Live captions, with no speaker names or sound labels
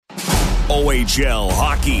OHL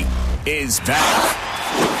hockey is back.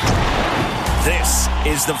 This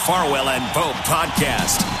is the Farwell and Pope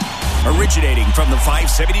podcast, originating from the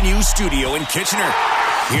 570 News studio in Kitchener.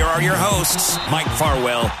 Here are your hosts, Mike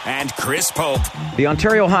Farwell and Chris Pope. The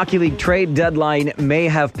Ontario Hockey League trade deadline may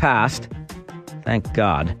have passed. Thank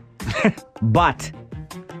God. But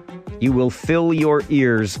you will fill your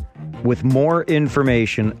ears with more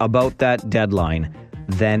information about that deadline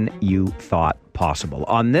than you thought possible.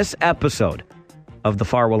 On this episode of the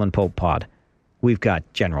Farwell and Pope pod, we've got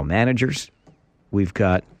general managers, we've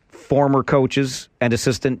got former coaches and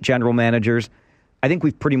assistant general managers. I think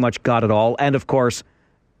we've pretty much got it all. And of course,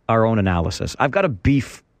 our own analysis. I've got a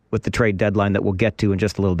beef with the trade deadline that we'll get to in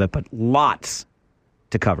just a little bit, but lots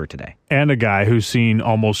to cover today. And a guy who's seen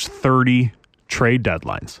almost 30 trade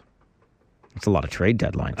deadlines. It's a lot of trade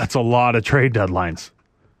deadlines. That's a lot of trade deadlines.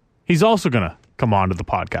 He's also going to come on to the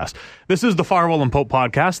podcast. This is the Farwell and Pope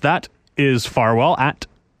podcast. That is Farwell at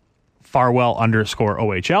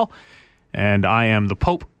Farwell_OHL. And I am the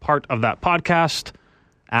Pope part of that podcast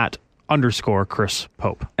at _Chris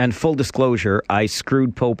Pope. And full disclosure, I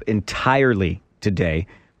screwed Pope entirely today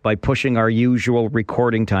by pushing our usual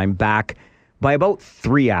recording time back by about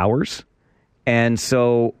 3 hours. And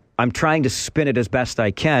so I'm trying to spin it as best I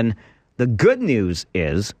can. The good news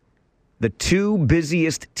is the two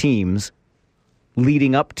busiest teams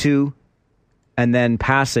leading up to and then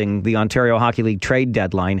passing the Ontario Hockey League trade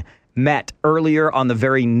deadline met earlier on the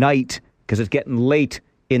very night, because it's getting late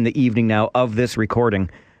in the evening now of this recording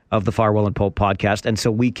of the Farwell and Pope podcast. And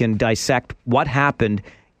so we can dissect what happened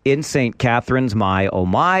in St. Catharines. My, oh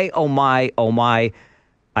my, oh my, oh my.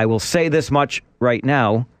 I will say this much right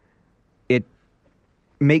now. It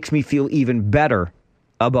makes me feel even better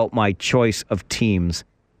about my choice of teams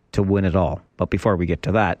to win it all. But before we get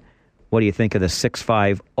to that, what do you think of the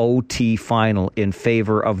 6-5 OT final in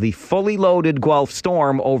favor of the fully loaded Guelph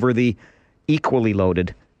Storm over the equally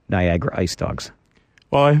loaded Niagara Ice Dogs?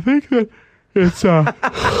 Well, I think that it's...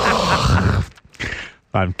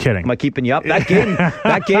 I'm kidding. Am I keeping you up? That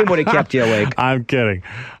game would have kept you awake. I'm kidding.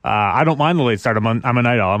 I don't mind the late start. I'm a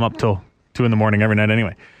night owl. I'm up till 2 a.m. every night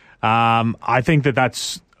anyway. I think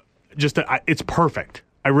that's just... it's perfect.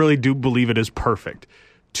 I really do believe it is perfect.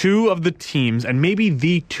 Two of the teams, and maybe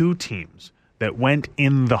the two teams that went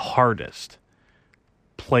in the hardest,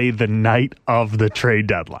 play the night of the trade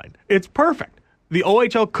deadline. It's perfect. The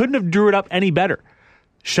OHL couldn't have drew it up any better.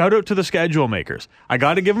 Shout out to the schedule makers. I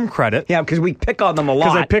got to give them credit. Yeah, because we pick on them a lot.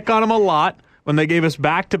 Because I pick on them a lot. When they gave us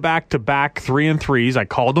back-to-back 3-3s, I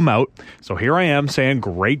called them out. So here I am saying,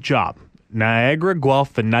 great job. Niagara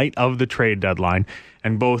Guelph, the night of the trade deadline,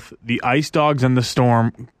 and both the Ice Dogs and the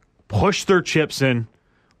Storm pushed their chips in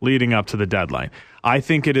leading up to the deadline. I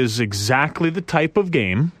think it is exactly the type of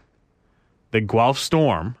game that Guelph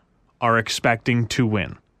Storm are expecting to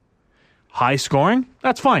win. High scoring,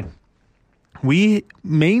 that's fine. We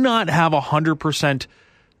may not have 100%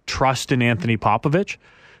 trust in Anthony Popovich,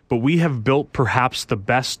 but we have built perhaps the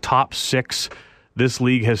best top six this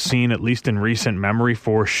league has seen, at least in recent memory,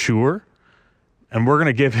 for sure. And we're going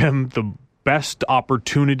to give him the best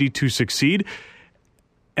opportunity to succeed.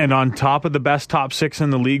 And on top of the best top six in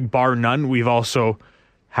the league, bar none, we've also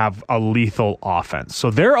have a lethal offense. So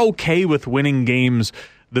they're okay with winning games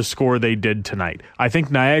the score they did tonight. I think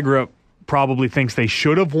Niagara probably thinks they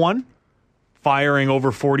should have won, firing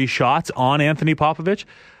over 40 shots on Anthony Popovich.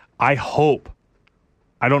 I hope.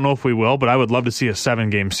 I don't know if we will, but I would love to see a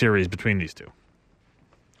 7-game series between these two.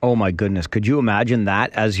 Oh my goodness. Could you imagine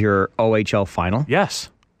that as your OHL final? Yes.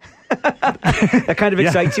 That kind of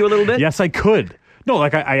excites you a little bit? Yes, I could. No,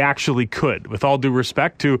 I actually could. With all due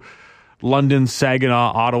respect to London,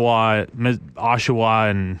 Saginaw, Ottawa,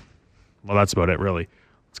 Oshawa, and, well, that's about it, really.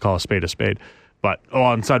 Let's call a spade. But,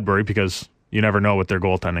 and Sudbury, because you never know with their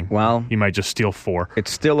goaltending. Well, you might just steal 4.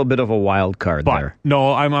 It's still a bit of a wild card there.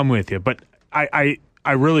 No, I'm with you. But I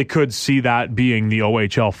really could see that being the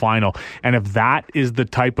OHL final. And if that is the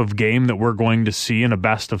type of game that we're going to see in a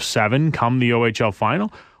best of 7 come the OHL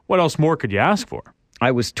final, what else more could you ask for? I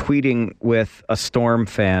was tweeting with a Storm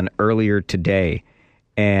fan earlier today,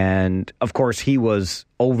 and of course he was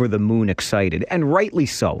over the moon excited, and rightly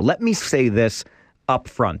so. Let me say this up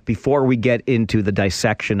front before we get into the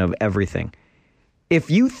dissection of everything. If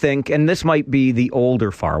you think, and this might be the older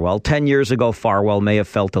Farwell, 10 years ago Farwell may have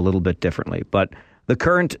felt a little bit differently, but the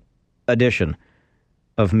current edition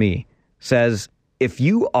of me says, if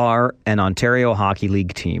you are an Ontario Hockey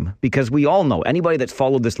League team, because we all know, anybody that's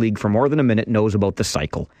followed this league for more than a minute knows about the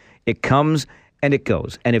cycle. It comes and it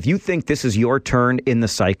goes. And if you think this is your turn in the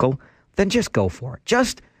cycle, then just go for it.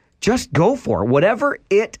 Just go for it. Whatever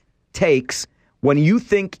it takes, When you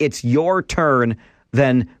think it's your turn,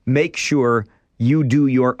 then make sure you do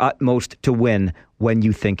your utmost to win when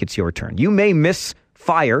you think it's your turn. You may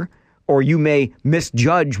misfire, or you may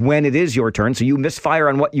misjudge when it is your turn. So you misfire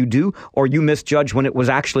on what you do, or you misjudge when it was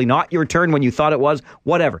actually not your turn, when you thought it was.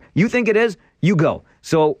 Whatever. You think it is, you go.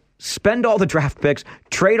 So spend all the draft picks,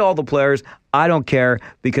 trade all the players. I don't care,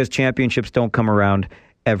 because championships don't come around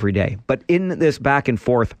every day. But in this back and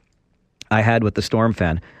forth I had with the Storm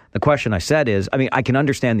fan, the question I said is, I can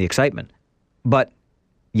understand the excitement, but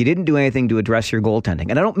you didn't do anything to address your goaltending.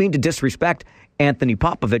 And I don't mean to disrespect Anthony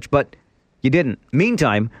Popovich, but you didn't.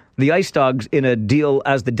 Meantime, the Ice Dogs, in a deal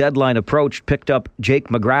as the deadline approached, picked up Jake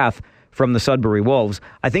McGrath from the Sudbury Wolves.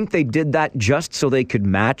 I think they did that just so they could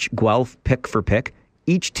match Guelph pick for pick.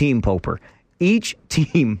 Each team, Poper, each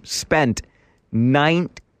team spent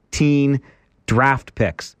 19 draft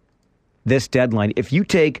picks this deadline. If you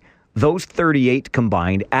take those 38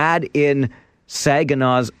 combined, add in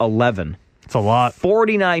Saginaw's 11. It's a lot.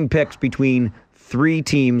 49 picks between 3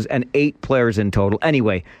 teams and 8 players in total.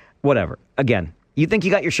 Anyway, whatever. Again, you think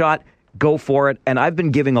you got your shot, go for it. And I've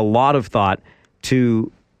been giving a lot of thought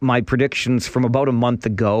to my predictions from about a month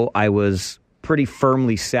ago. I was pretty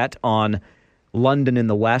firmly set on London in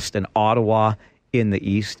the West and Ottawa in the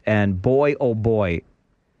East. And boy, oh boy,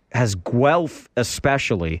 has Guelph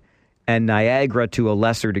especially, and Niagara to a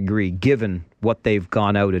lesser degree, given what they've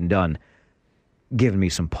gone out and done, given me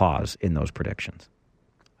some pause in those predictions.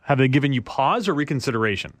 Have they given you pause or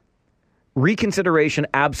reconsideration? Reconsideration,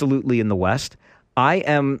 absolutely, in the West. I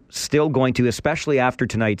am still going to, especially after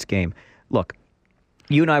tonight's game. Look,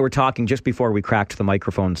 you and I were talking just before we cracked the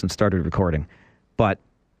microphones and started recording, but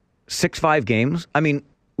 6-5 games,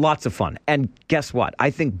 lots of fun. And guess what? I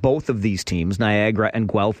think both of these teams, Niagara and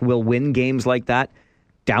Guelph, will win games like that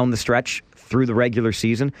down the stretch through the regular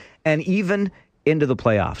season and even into the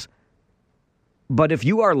playoffs. But if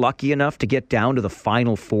you are lucky enough to get down to the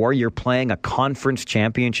Final Four, you're playing a conference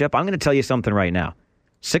championship. I'm going to tell you something right now.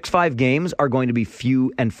 6-5 games are going to be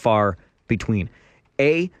few and far between.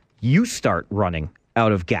 A, you start running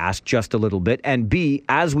out of gas just a little bit. And B,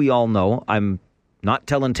 as we all know, I'm not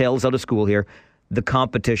telling tales out of school here, the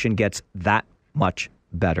competition gets that much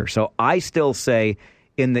better. So I still say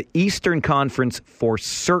in the Eastern Conference for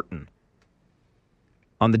certain,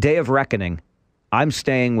 on the day of reckoning, I'm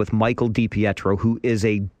staying with Michael DiPietro, who is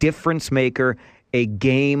a difference maker, a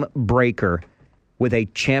game breaker with a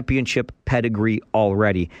championship pedigree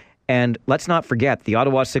already. And let's not forget, the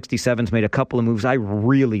Ottawa 67s made a couple of moves I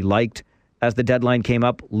really liked as the deadline came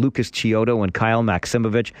up. Lucas Chiodo and Kyle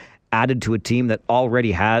Maximovich added to a team that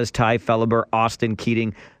already has Ty Felleber, Austin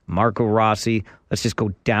Keating, Marco Rossi. Let's just go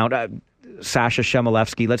down. Sasha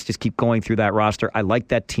Shemilevsky. Let's just keep going through that roster. I like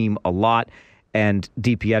that team a lot. And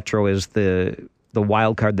DiPietro is the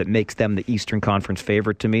wild card that makes them the Eastern Conference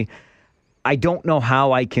favorite to me. I don't know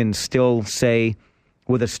how I can still say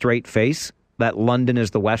with a straight face that London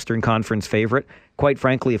is the Western Conference favorite. Quite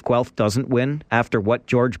frankly, if Guelph doesn't win after what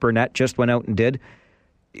George Burnett just went out and did,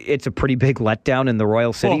 it's a pretty big letdown in the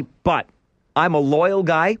Royal City. But I'm a loyal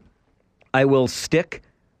guy. I will stick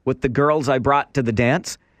with the girls I brought to the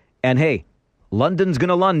dance. And hey, London's going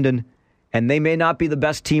to London, and they may not be the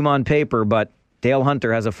best team on paper, but Dale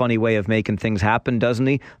Hunter has a funny way of making things happen, doesn't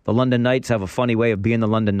he? The London Knights have a funny way of being the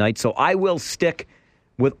London Knights. So I will stick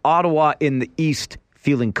with Ottawa in the East,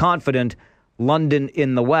 feeling confident, London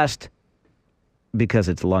in the West, because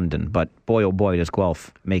it's London. But boy, oh boy, does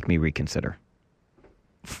Guelph make me reconsider.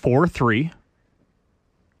 4-3,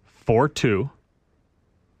 4-2,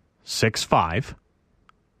 6-5,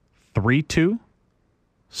 3-2,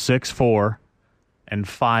 6-4, and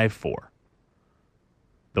 5-4.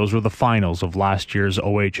 Those were the finals of last year's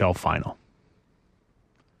OHL final.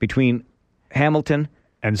 Between Hamilton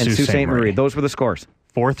and Sault Ste. Marie. Those were the scores.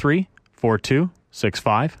 4-3, 4-2,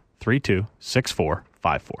 6-5, 3-2, 6-4,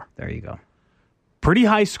 5-4. There you go. Pretty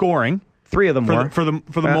high scoring. 3 of them for were. For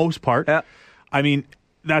the most part.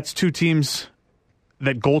 That's 2 teams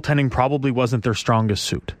that goaltending probably wasn't their strongest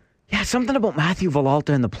suit. Yeah, something about Matthew Villalta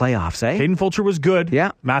in the playoffs, eh? Hayden Fulcher was good.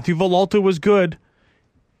 Yeah. Matthew Villalta was good.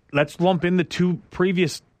 Let's lump in the 2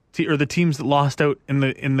 previous the teams that lost out in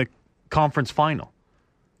the conference final.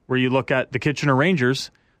 Where you look at the Kitchener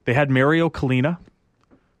Rangers, they had Mario Kalina,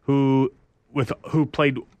 who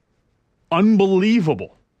played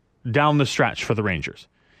unbelievable down the stretch for the Rangers.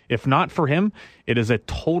 If not for him, it is a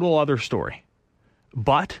total other story.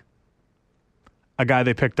 But a guy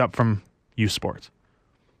they picked up from U Sports.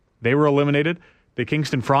 They were eliminated. The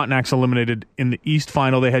Kingston Frontenacs eliminated in the East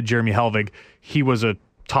final. They had Jeremy Helvig. He was a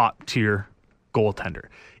top-tier goaltender.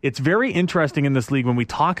 It's very interesting in this league when we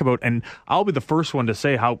talk about, and I'll be the first one to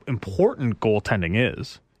say how important goaltending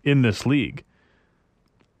is in this league.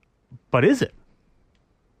 But is it?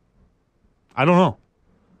 I don't know.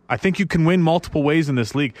 I think you can win multiple ways in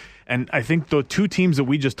this league. And I think the two teams that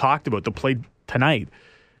we just talked about that played tonight,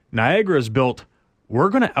 Niagara is built, we're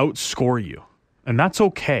going to outscore you. And that's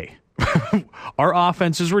okay. Our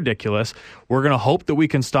offense is ridiculous. We're going to hope that we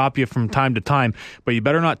can stop you from time to time, but you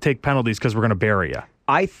better not take penalties because we're going to bury you.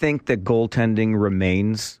 I think that goaltending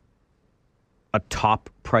remains a top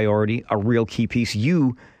priority, a real key piece.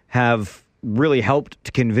 You have really helped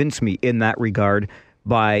to convince me in that regard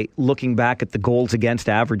by looking back at the goals against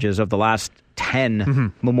averages of the last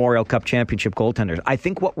 10 Memorial Cup championship goaltenders. I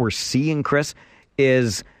think what we're seeing, Chris,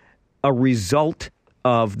 is a result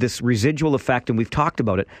of this residual effect, and we've talked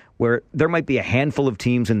about it, where there might be a handful of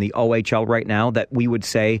teams in the OHL right now that we would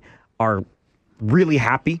say are really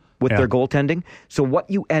happy with their goaltending. So what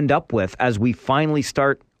you end up with as we finally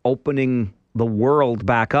start opening the world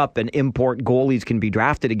back up and import goalies can be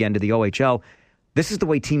drafted again to the OHL, this is the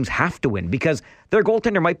way teams have to win, because their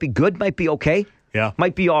goaltender might be good, might be okay,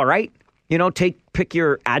 might be all right. You know, pick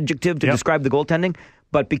your adjective to describe the goaltending,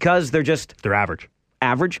 but because they're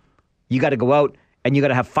average, you got to go out and you got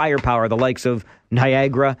to have firepower, the likes of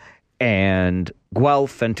Niagara and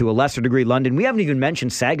Guelph, and to a lesser degree, London. We haven't even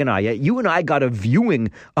mentioned Saginaw yet. You and I got a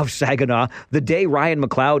viewing of Saginaw the day Ryan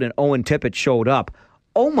McLeod and Owen Tippett showed up.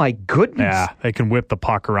 Oh, my goodness. Yeah, they can whip the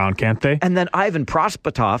puck around, can't they? And then Ivan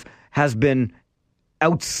Prospatov has been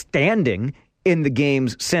outstanding in the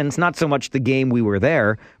games since. Not so much the game we were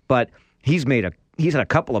there, but he's had a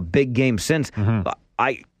couple of big games since.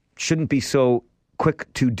 I shouldn't be so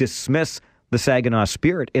quick to dismiss the Saginaw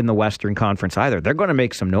Spirit in the Western Conference either. They're going to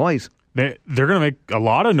make some noise. They're going to make a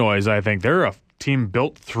lot of noise, I think. They're a team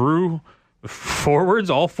built through forwards,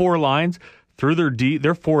 all four lines, through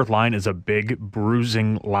their fourth line is a big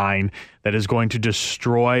bruising line that is going to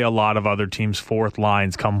destroy a lot of other teams' fourth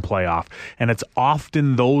lines come playoff. And it's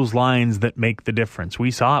often those lines that make the difference.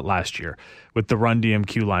 We saw it last year with the Run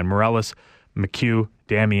DMQ line. Morellis, McHugh,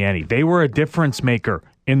 Damiani. They were a difference maker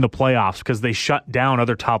in the playoffs because they shut down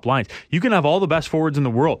other top lines. You can have all the best forwards in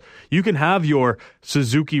the world. You can have your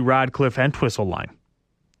Suzuki, Radcliffe, Entwistle line.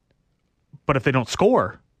 But if they don't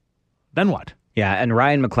score, then what? Yeah, and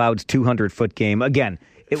Ryan McLeod's 200-foot game, again,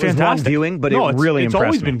 it was long viewing, but it really impressed me. It's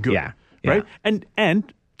always been good, right?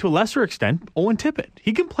 And to a lesser extent, Owen Tippett.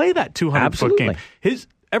 He can play that 200-foot game.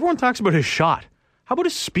 Everyone talks about his shot. How about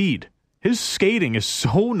his speed? His skating is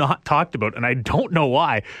so not talked about, and I don't know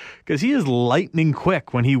why, because he is lightning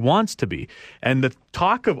quick when he wants to be. And the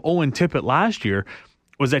talk of Owen Tippett last year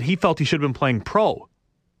was that he felt he should have been playing pro,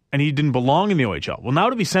 and he didn't belong in the OHL. Well, now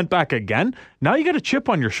to be sent back again, now you got a chip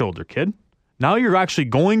on your shoulder, kid. Now you're actually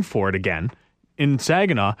going for it again in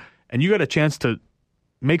Saginaw, and you got a chance to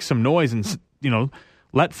make some noise and,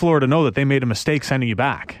 let Florida know that they made a mistake sending you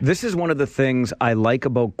back. This is one of the things I like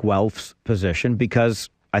about Guelph's position,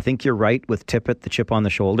 because I think you're right with Tippett, the chip on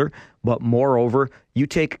the shoulder. But moreover, you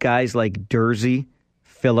take guys like Dursey,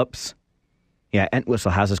 Phillips,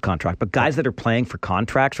 Entwistle has his contract, but guys that are playing for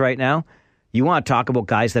contracts right now, you want to talk about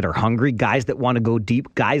guys that are hungry, guys that want to go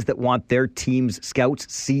deep, guys that want their team's scouts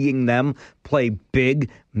seeing them play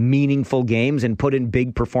big, meaningful games and put in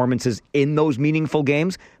big performances in those meaningful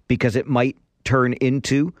games, because it might turn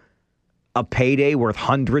into a payday worth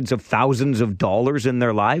hundreds of thousands of dollars in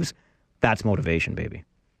their lives. That's motivation, baby.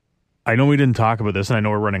 I know we didn't talk about this, and I know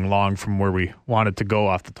we're running long from where we wanted to go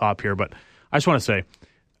off the top here, but I just want to say,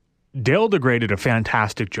 Dale DeGray did a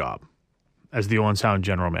fantastic job as the Owen Sound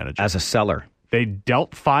general manager. As a seller. They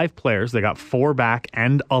dealt 5 players. They got 4 back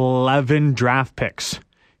and 11 draft picks.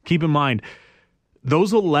 Keep in mind,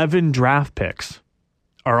 those 11 draft picks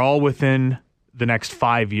are all within the next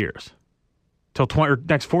 5 years.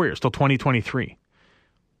 Next 4 years, till 2023.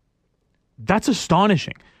 That's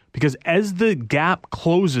astonishing. Because as the gap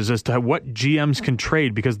closes as to what GMs can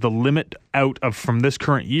trade, because the limit out of from this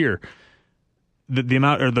current year, the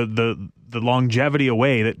amount or the longevity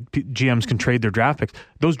away that GMs can trade their draft picks,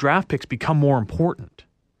 those draft picks become more important.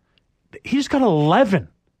 He's got 11.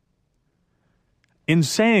 In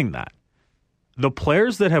saying that, the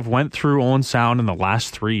players that have went through Owen Sound in the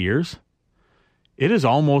last 3 years, it is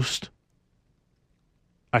almost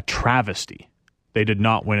a travesty they did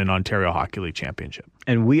not win an Ontario Hockey League championship.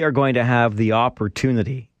 And we are going to have the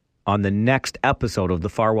opportunity on the next episode of the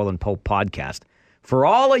Farwell and Pope podcast for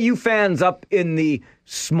all of you fans up in the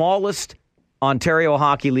smallest Ontario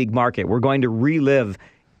Hockey League market. We're going to relive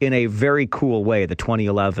in a very cool way the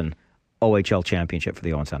 2011 OHL championship for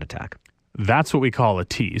the Owen Sound Attack. That's what we call a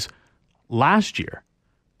tease. Last year,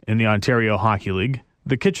 in the Ontario Hockey League,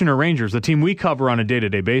 the Kitchener Rangers, the team we cover on a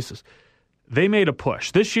day-to-day basis, they made a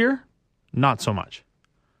push. This year, not so much.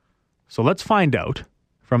 So let's find out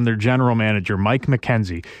from their general manager, Mike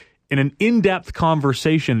McKenzie, in an in-depth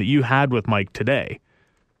conversation that you had with Mike today,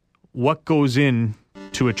 what goes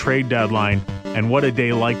into a trade deadline and what a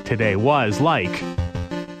day like today was like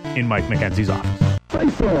in Mike McKenzie's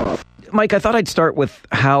office. Mike, I thought I'd start with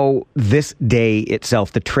how this day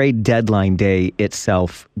itself, the trade deadline day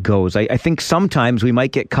itself, goes. I think sometimes we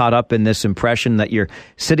might get caught up in this impression that you're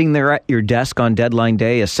sitting there at your desk on deadline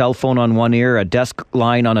day, a cell phone on one ear, a desk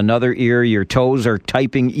line on another ear, your toes are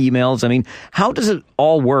typing emails. I mean, how does it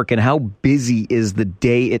all work, and how busy is the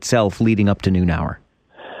day itself leading up to noon hour?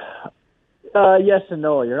 Yes and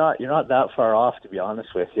no. You're not that far off, to be honest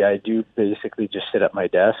with you. I do basically just sit at my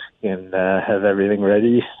desk and have everything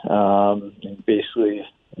ready, and basically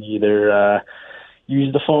either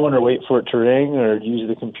use the phone or wait for it to ring or use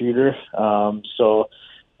the computer. So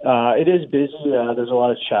it is busy. There's a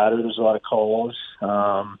lot of chatter. There's a lot of calls.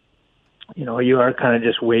 You are kind of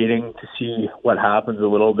just waiting to see what happens a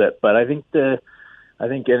little bit. But I think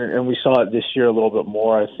and we saw it this year a little bit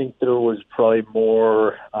more. I think there was probably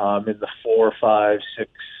more in the 4, 5, 6,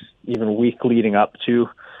 even week leading up to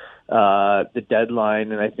the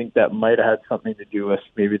deadline, and I think that might have had something to do with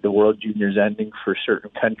maybe the World Juniors ending for certain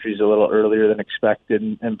countries a little earlier than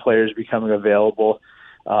expected, and players becoming available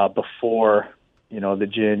before the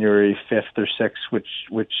January 5th or 6th,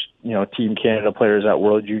 which Team Canada players at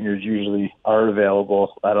World Juniors usually are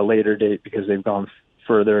available at a later date because they've gone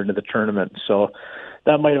further into the tournament. So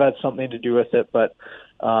that might have had something to do with it, but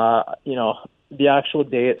the actual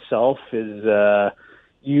day itself is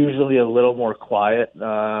usually a little more quiet,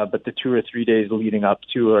 but the 2 or 3 days leading up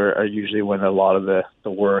to are usually when a lot of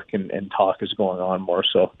the work and talk is going on more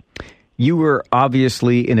so. You were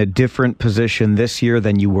obviously in a different position this year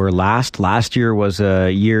than you were last. Last year was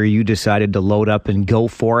a year you decided to load up and go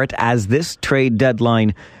for it. As this trade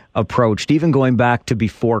deadline approached, even going back to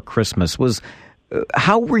before Christmas,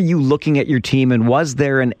 how were you looking at your team, and was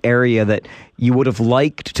there an area that you would have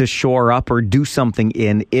liked to shore up or do something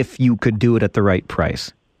in if you could do it at the right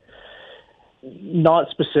price? Not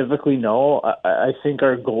specifically, no. I think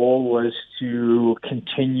our goal was to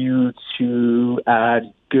continue to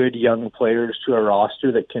add good young players to our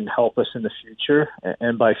roster that can help us in the future.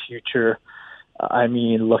 And by future, I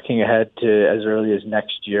mean looking ahead to as early as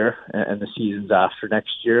next year and the seasons after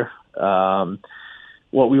next year.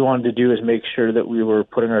 What we wanted to do is make sure that we were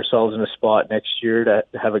putting ourselves in a spot next year to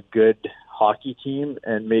have a good hockey team,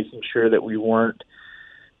 and making sure that we weren't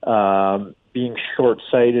being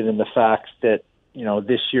short-sighted in the fact that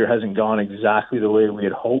this year hasn't gone exactly the way we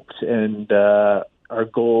had hoped, and our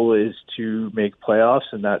goal is to make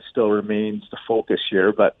playoffs, and that still remains the focus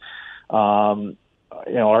here. But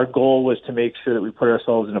our goal was to make sure that we put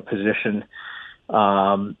ourselves in a position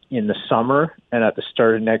in the summer and at the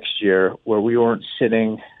start of next year where we weren't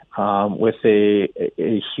sitting with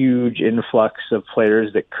a huge influx of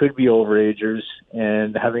players that could be overagers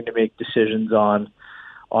and having to make decisions on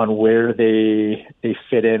where they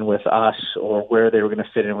fit in with us or where they were going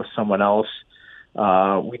to fit in with someone else.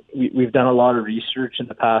 We've done a lot of research in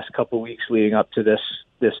the past couple of weeks leading up to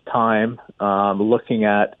this time, looking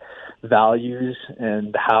at values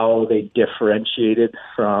and how they differentiated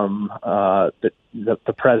from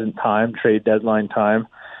the present time, trade deadline time,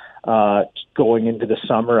 going into the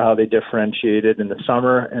summer, how they differentiated in the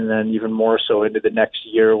summer, and then even more so into the next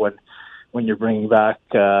year when you're bringing back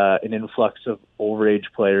an influx of overage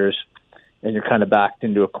players and you're kind of backed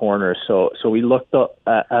into a corner. So we looked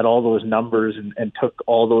at all those numbers and took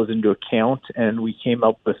all those into account, and we came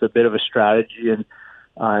up with a bit of a strategy and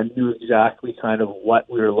knew exactly kind of what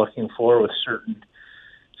we were looking for with certain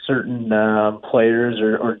players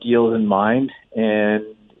or deals in mind. And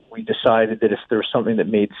we decided that if there was something that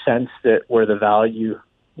made sense, that where the value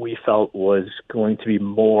we felt was going to be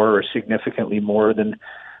more or significantly more than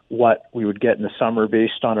what we would get in the summer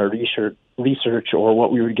based on our research or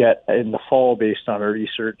what we would get in the fall based on our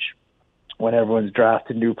research, when everyone's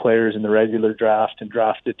drafted new players in the regular draft and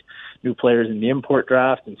drafted new players in the import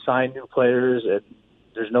draft and signed new players, and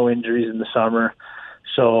there's no injuries in the summer.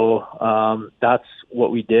 So that's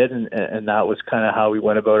what we did, and that was kind of how we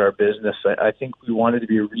went about our business. I think we wanted to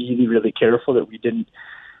be really, really careful that we didn't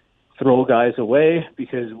throw guys away,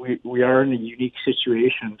 because we are in a unique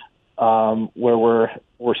situation where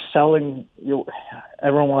we're selling.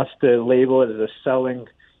 Everyone wants to label it as a selling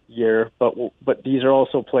year, but these are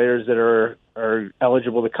also players that are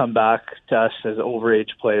eligible to come back to us as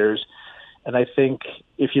overage players. And I think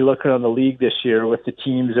if you look around the league this year with the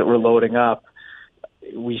teams that we're loading up,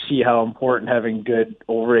 we see how important having good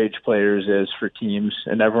overage players is for teams,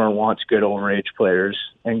 and everyone wants good overage players.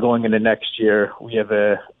 And going into next year, we have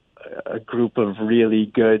a group of really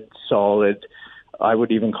good, solid, I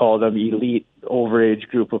would even call them elite overage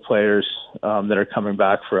group of players that are coming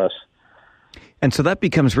back for us. And so that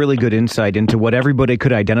becomes really good insight into what everybody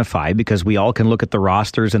could identify, because we all can look at the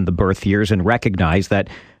rosters and the birth years and recognize that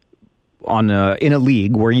in a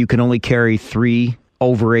league where you can only carry 3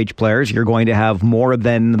 overage players, you're going to have more of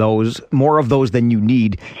those than you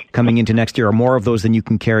need coming into next year, or more of those than you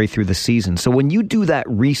can carry through the season. So when you do that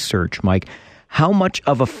research, Mike, how much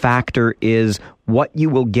of a factor is what you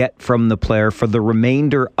will get from the player for the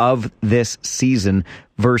remainder of this season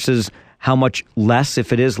versus how much less,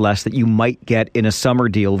 if it is less, that you might get in a summer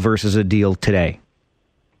deal versus a deal today?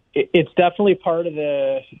 It's definitely part of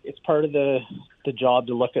the job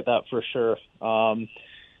to look at that for sure.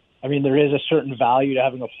 I mean, there is a certain value to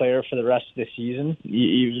having a player for the rest of the season,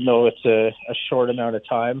 even though it's a short amount of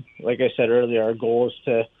time. Like I said earlier, our goal is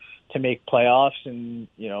to make playoffs and,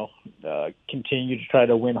 continue to try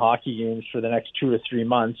to win hockey games for the next 2 or 3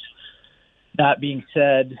 months. That being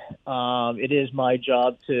said, it is my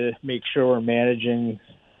job to make sure we're managing,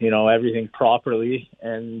 everything properly,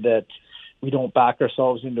 and that we don't back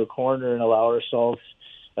ourselves into a corner and allow ourselves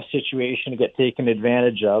a situation to get taken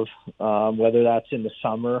advantage of, whether that's in the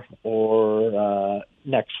summer or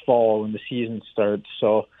next fall when the season starts.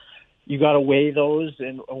 So you got to weigh those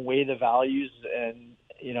and weigh the values. And,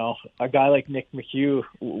 a guy like Nick McHugh,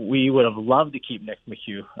 we would have loved to keep Nick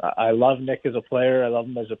McHugh. I love Nick as a player. I love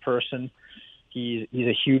him as a person. He's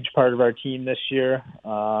a huge part of our team this year.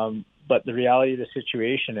 But the reality of the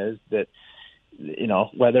situation is that,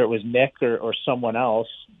 whether it was Nick or someone else,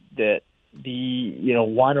 that the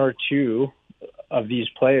 1 or 2 of these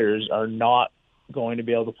players are not going to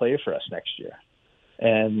be able to play for us next year.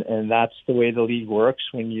 And that's the way the league works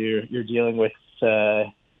when you're dealing with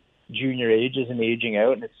junior ages and aging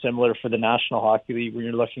out. And it's similar for the National Hockey League when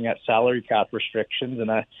you're looking at salary cap restrictions. And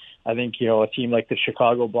I think, a team like the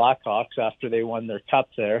Chicago Blackhawks, after they won their cup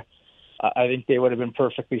there, I think they would have been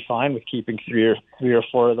perfectly fine with keeping three or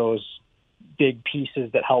four of those big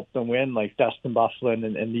pieces that helped them win, like Dustin Byfuglien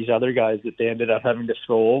and these other guys that they ended up having to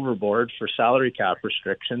throw overboard for salary cap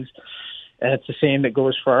restrictions. And it's the same that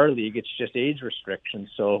goes for our league. It's just age restrictions.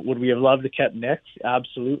 So would we have loved to keep Nick?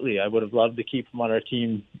 Absolutely. I would have loved to keep him on our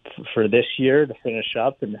team for this year to finish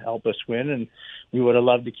up and help us win. And we would have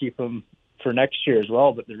loved to keep him for next year as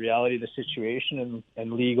well. But the reality of the situation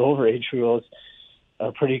and league overage rules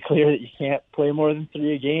are pretty clear that you can't play more than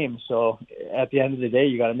 3 a game. So at the end of the day,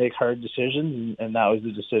 you got to make hard decisions. And that was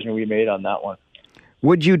the decision we made on that one.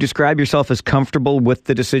 Would you describe yourself as comfortable with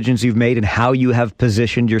the decisions you've made and how you have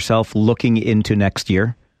positioned yourself looking into next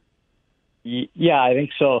year? Yeah, I think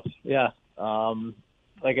so. Yeah.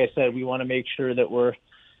 Like I said, we want to make sure that we're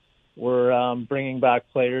bringing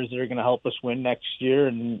back players that are going to help us win next year.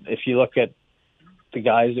 And if you look at the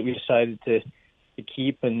guys that we decided to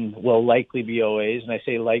keep and will likely be OAs, and I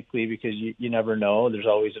say likely because you never know. There's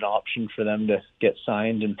always an option for them to get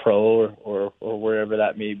signed in pro or wherever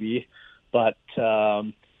that may be. But,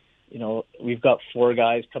 we've got 4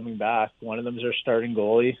 guys coming back. One of them is our starting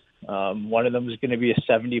goalie. One of them is going to be a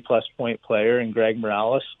 70-plus point player in Greg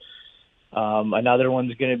Morales. Another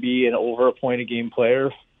one's going to be an over a point a game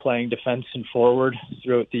player playing defense and forward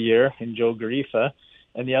throughout the year in Joe Garifa.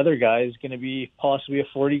 And the other guy is going to be possibly a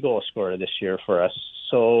 40-goal scorer this year for us.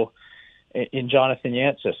 So in Jonathan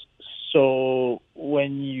Yancey. So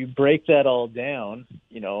when you break that all down,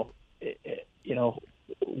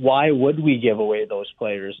 why would we give away those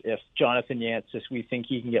players if Jonathan Yancey, we think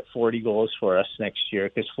he can get 40 goals for us next year,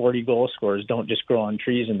 because 40 goal scorers don't just grow on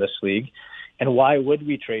trees in this league. And why would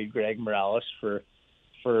we trade Greg Morales for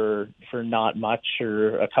not much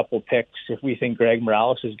or a couple picks if we think Greg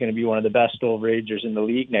Morales is going to be one of the best overagers in the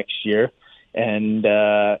league next year? And,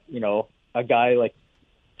 a guy like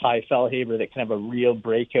Ty Fellhaber that can have a real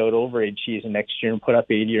breakout overage season next year and put up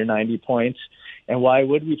 80 or 90 points. And why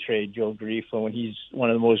would we trade Joe Garifa when he's one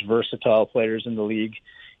of the most versatile players in the league,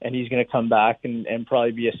 and he's going to come back and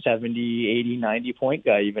probably be a 70, 80, 90 point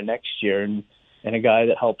guy even next year, and a guy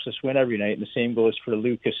that helps us win every night. And the same goes for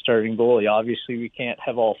Lucas, starting goalie. Obviously, we can't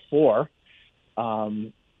have all 4,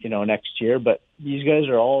 next year, but these guys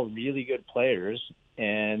are all really good players,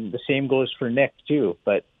 and the same goes for Nick too.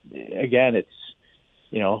 But again, it's,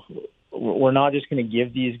 we're not just going to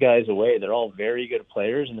give these guys away. They're all very good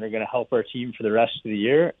players, and they're going to help our team for the rest of the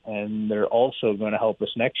year, and they're also going to help us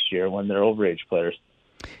next year when they're overage players.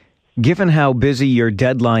 Given how busy your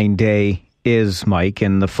deadline day is, Mike,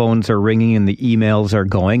 and the phones are ringing and the emails are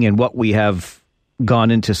going, and what we have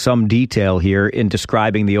gone into some detail here in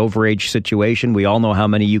describing the overage situation. We all know how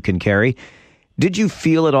many you can carry. Did you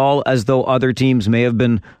feel at all as though other teams may have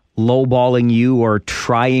been lowballing you or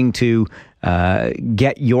trying to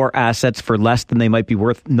get your assets for less than they might be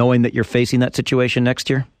worth, knowing that you're facing that situation next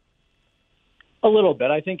year? A little bit.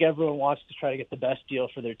 I think everyone wants to try to get the best deal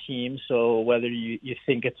for their team. So whether you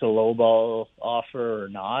think it's a lowball offer or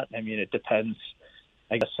not, I mean, it depends,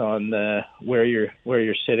 I guess, on where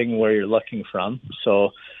you're sitting, where you're looking from. So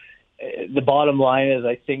the bottom line is,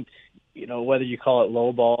 I think, whether you call it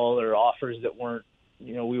lowball or offers that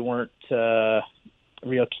we weren't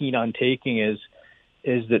real keen on taking,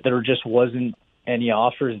 is that there just wasn't any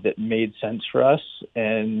offers that made sense for us,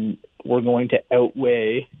 and we're going to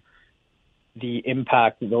outweigh the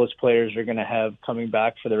impact that those players are going to have coming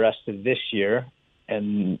back for the rest of this year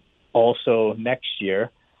and also next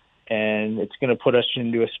year. And it's going to put us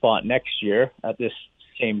into a spot next year at this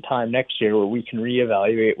same time next year where we can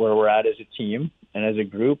reevaluate where we're at as a team and as a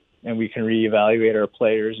group, and we can reevaluate our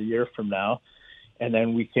players a year from now. And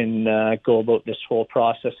then we can go about this whole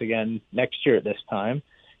process again next year at this time.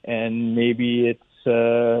 And maybe it's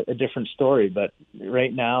a different story. But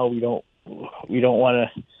right now we don't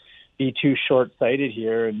want to be too short-sighted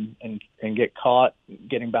here and get caught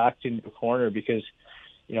getting backed into the corner, because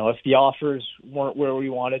if the offers weren't where we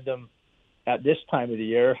wanted them at this time of the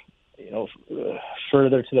year,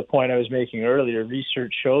 further to the point I was making earlier,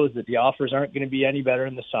 research shows that the offers aren't going to be any better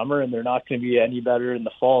in the summer, and they're not going to be any better in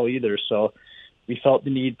the fall either. So we felt the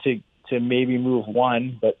need to maybe move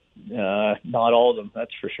one, but not all of them,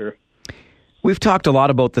 that's for sure. We've talked a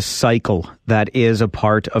lot about the cycle that is a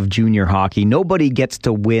part of junior hockey. Nobody gets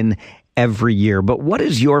to win every year. But what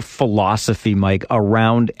is your philosophy, Mike,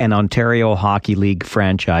 around an Ontario Hockey League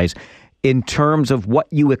franchise in terms of what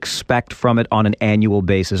you expect from it on an annual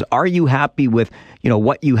basis? Are you happy with,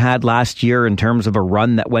 what you had last year in terms of a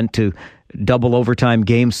run that went to double overtime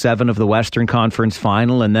Game 7 of the Western Conference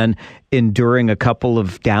Final and then enduring a couple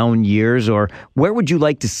of down years? Or where would you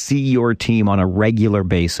like to see your team on a regular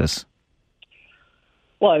basis?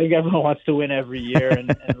 Well, I think everyone wants to win every year,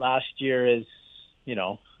 and last year is,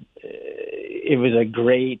 it was a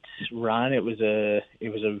great run. It was a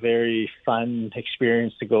very fun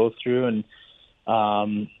experience to go through,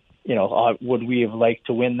 and would we have liked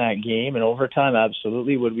to win that game in overtime?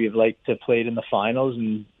 Absolutely. Would we have liked to play it in the finals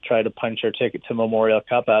and try to punch our ticket to Memorial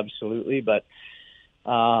Cup? Absolutely. But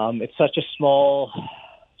it's such a small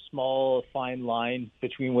fine line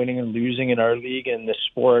between winning and losing in our league and the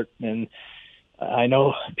sport, and I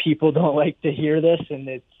know people don't like to hear this, and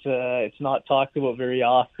it's not talked about very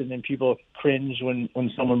often, and people cringe when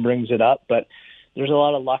someone brings it up. But there's a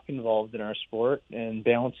lot of luck involved in our sport and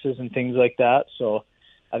bounces and things like that. So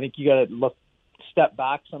I think you got to step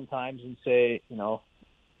back sometimes and say,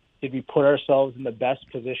 did we put ourselves in the best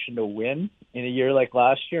position to win in a year like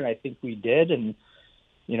last year? And I think we did. And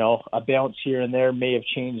a bounce here and there may have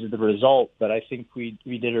changed the result, but I think we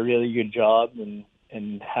did a really good job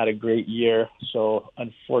and had a great year. So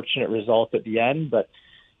unfortunate result at the end, but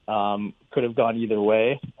could have gone either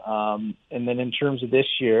way. And then in terms of this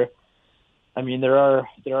year, I mean, there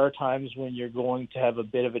are times when you're going to have a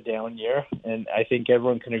bit of a down year, and I think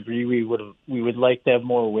everyone can agree we would like to have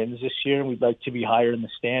more wins this year, and we'd like to be higher in the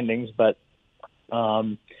standings. But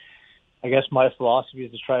I guess my philosophy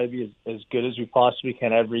is to try to be as good as we possibly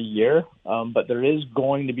can every year. But there is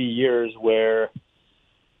going to be years where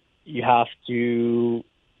you have to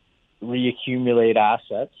reaccumulate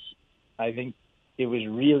assets. I think it was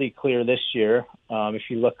really clear this year, if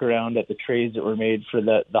you look around at the trades that were made for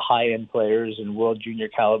the high-end players and world junior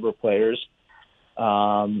caliber players,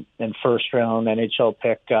 and first-round NHL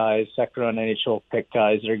pick guys, second-round NHL pick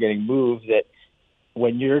guys that are getting moved, that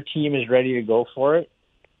when your team is ready to go for it,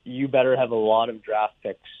 you better have a lot of draft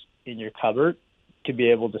picks in your cupboard to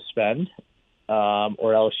be able to spend,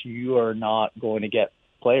 or else you are not going to get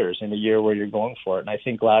players in a year where you're going for it. And I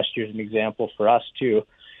think last year's an example for us too,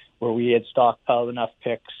 where we had stockpiled enough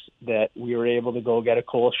picks that we were able to go get a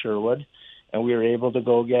Cole Sherwood, and we were able to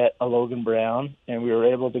go get a Logan Brown, and we were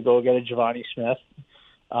able to go get a Giovanni Smith,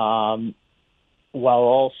 while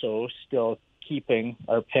also still keeping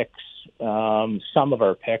our picks, some of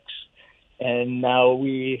our picks. And now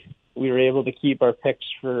we were able to keep our picks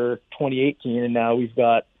for 2018, and now we've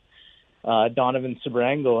got Donovan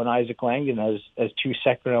Sabrango and Isaac Langdon as two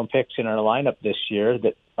second-round picks in our lineup this year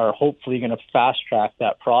that are hopefully going to fast-track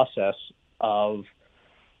that process of,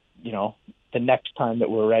 the next time that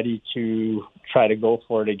we're ready to try to go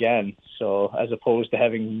for it again. So as opposed to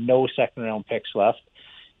having no second-round picks left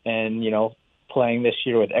and, playing this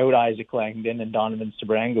year without Isaac Langdon and Donovan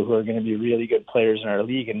Sabrango, who are going to be really good players in our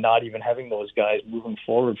league, and not even having those guys moving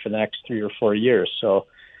forward for the next 3 or 4 years. So,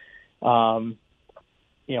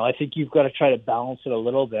 I think you've got to try to balance it a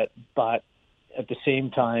little bit, but at the same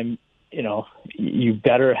time, you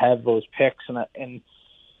better have those picks. And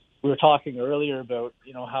we were talking earlier about,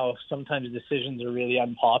 how sometimes decisions are really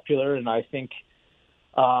unpopular. And I think,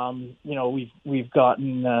 we've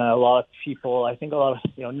gotten a lot of people, I think a lot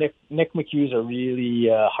of, Nick McHugh's a really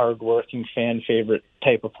hardworking fan favorite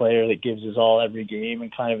type of player that gives his all every game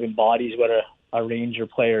and kind of embodies what a Ranger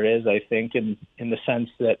player is, I think, in the sense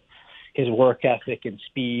that his work ethic and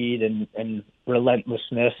speed and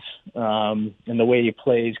relentlessness and the way he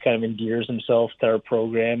plays kind of endears himself to our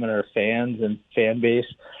program and our fans and fan base.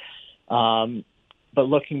 But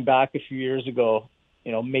looking back a few years ago,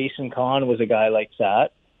 Mason Kahn was a guy like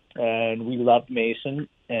that, and we loved Mason,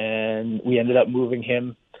 and we ended up moving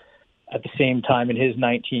him at the same time in his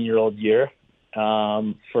 19-year-old year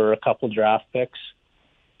for a couple draft picks.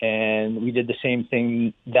 And we did the same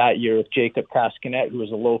thing that year with Jacob Cascanet, who was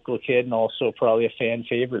a local kid and also probably a fan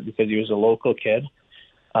favorite because he was a local kid.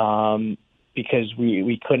 Because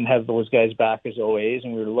we couldn't have those guys back as OAs,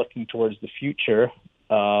 and we were looking towards the future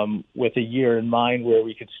with a year in mind where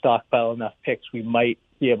we could stockpile enough picks we might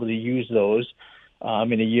be able to use those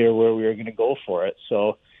in a year where we were going to go for it.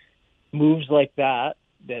 So moves like that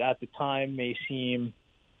at the time may seem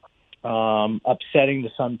upsetting to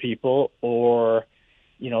some people, or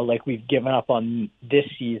like we've given up on this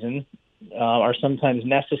season, are sometimes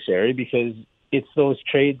necessary because it's those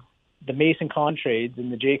trades, the Mason Kahn trades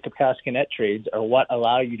and the Jacob Cascanet trades are what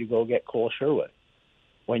allow you to go get Cole Sherwood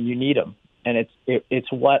when you need him. And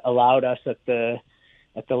it's what allowed us at the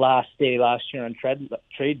last day last year on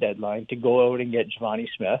trade deadline to go out and get Giovanni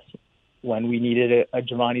Smith when we needed a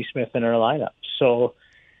Giovanni Smith in our lineup. So,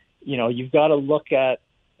 you've got to look at,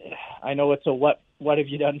 I know it's a what have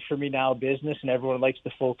you done for me now business, and everyone likes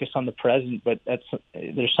to focus on the present, but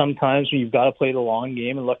there's some times when you've got to play the long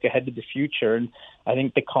game and look ahead to the future. And I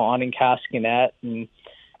think the Kahn and Cascanet, and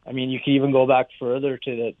I mean, you can even go back further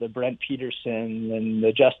to the Brent Peterson and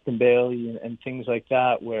the Justin Bailey and things like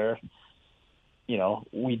that, where,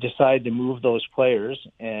 we decided to move those players,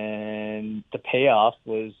 and the payoff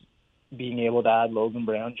was being able to add Logan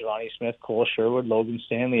Brown, Giovanni Smith, Cole Sherwood, Logan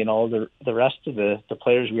Stanley, and all the rest of the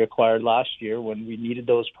players we acquired last year when we needed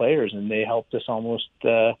those players, and they helped us almost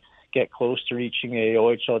get close to reaching a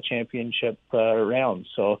OHL championship round.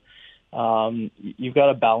 So you've got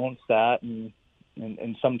to balance that, and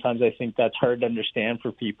sometimes I think that's hard to understand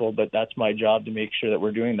for people, but that's my job to make sure that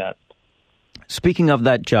we're doing that. Speaking of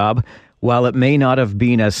that job, while it may not have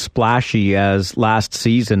been as splashy as last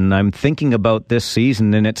season, I'm thinking about this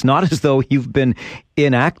season, and it's not as though you've been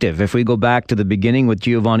inactive. If we go back to the beginning with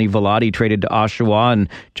Giovanni Vellotti traded to Oshawa and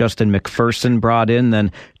Justin McPherson brought in,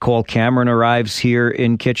 then Cole Cameron arrives here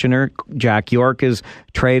in Kitchener. Jack York is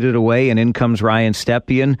traded away, and in comes Ryan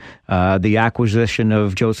Stepien. The acquisition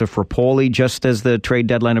of Joseph Rapoli just as the trade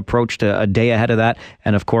deadline approached, a day ahead of that.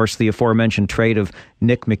 And of course, the aforementioned trade of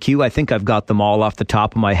Nick McHugh. I think I've got them all off the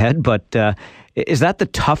top of my head, but is that the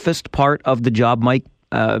toughest part of the job, Mike?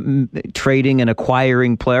 Trading and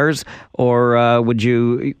acquiring players, or would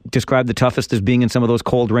you describe the toughest as being in some of those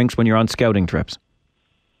cold rinks when you're on scouting trips?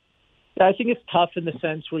 Yeah, I think it's tough in the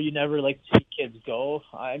sense where you never like to see kids go.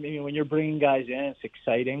 I mean, when you're bringing guys in, it's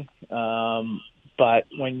exciting. But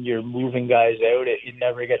when you're moving guys out, it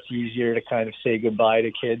never gets easier to kind of say goodbye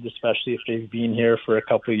to kids, especially if they've been here for a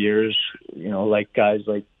couple of years, like guys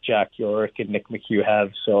like Jack York and Nick McHugh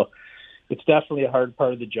have. So it's definitely a hard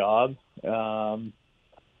part of the job.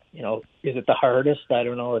 Is it the hardest? I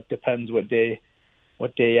don't know. It depends what day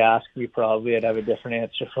you ask me. Probably I'd have a different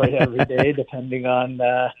answer for you every day, depending on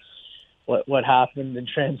what happened and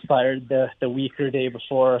transpired the week or day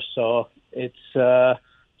before. So it's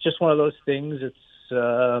just one of those things. It's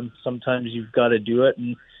sometimes you've got to do it,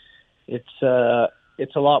 and it's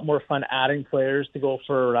a lot more fun adding players to go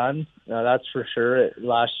for a run. That's for sure.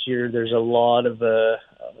 Last year, there's a lot of a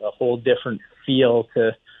whole different feel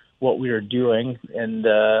to what we were doing, and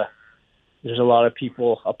there's a lot of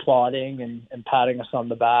people applauding and patting us on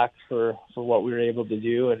the back for what we were able to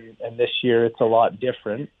do. And this year it's a lot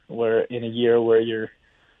different, where in a year where you're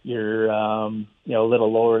a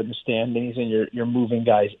little lower in the standings and you're moving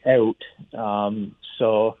guys out.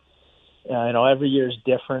 So every year is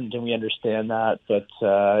different, and we understand that, but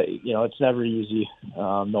it's never easy,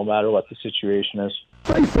 no matter what the situation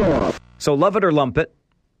is. So love it or lump it,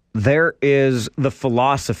 there is the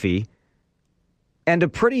philosophy and a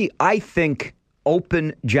pretty, I think,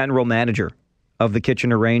 open general manager of the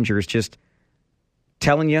Kitchener Rangers just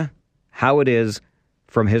telling you how it is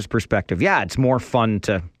from his perspective. Yeah, it's more fun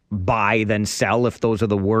to buy than sell, if those are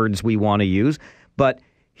the words we want to use. But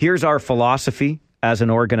here's our philosophy as an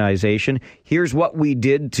organization. Here's what we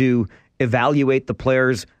did to evaluate the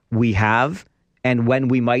players we have and when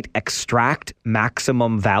we might extract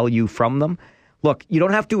maximum value from them. Look, you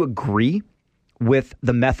don't have to agree with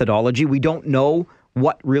the methodology. We don't know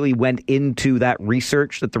what really went into that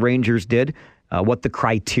research that the Rangers did, what the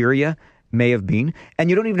criteria may have been. And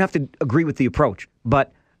you don't even have to agree with the approach.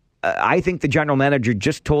 But I think the general manager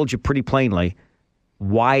just told you pretty plainly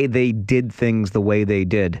why they did things the way they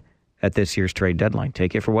did at this year's trade deadline.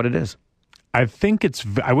 Take it for what it is. I think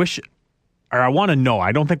I want to know.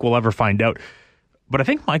 I don't think we'll ever find out. But I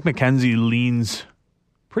think Mike McKenzie leans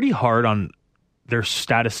pretty hard on their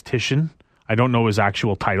statistician. I don't know his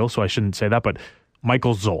actual title, so I shouldn't say that, but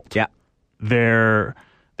Michael Zolt. Yeah. Their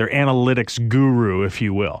analytics guru, if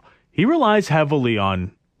you will. He relies heavily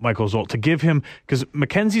on Michael Zolt to give him, because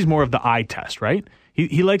McKenzie's more of the eye test, right?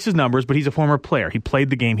 He likes his numbers, but he's a former player. He played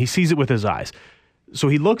the game. He sees it with his eyes. So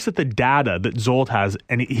he looks at the data that Zolt has,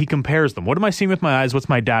 and he compares them. What am I seeing with my eyes? What's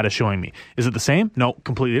my data showing me? Is it the same? No,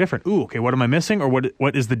 completely different. Ooh, okay, what am I missing? Or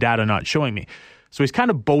what is the data not showing me? So he's kind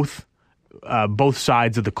of both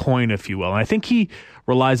sides of the coin, if you will. And I think he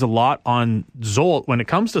relies a lot on Zolt when it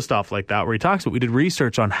comes to stuff like that, where he talks about, we did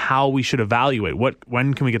research on how we should evaluate.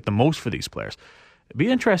 When can we get the most for these players? It'd be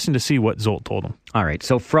interesting to see what Zolt told him. All right,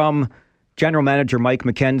 so from general manager Mike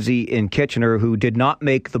McKenzie in Kitchener, who did not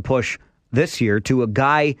make the push this year, to a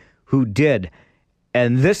guy who did.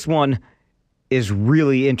 And this one is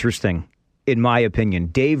really interesting, in my opinion.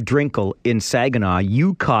 Dave Drinkle in Saginaw.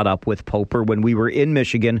 You caught up with Poper when we were in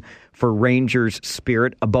Michigan for Rangers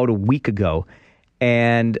Spirit about a week ago.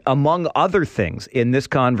 And among other things in this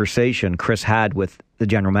conversation Chris had with the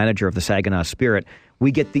general manager of the Saginaw Spirit,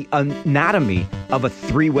 we get the anatomy of a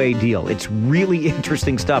three-way deal. It's really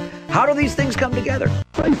interesting stuff. How do these things come together?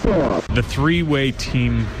 The three-way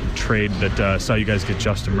team trade that saw you guys get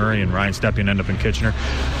Justin Murray and Ryan Stepien end up in Kitchener.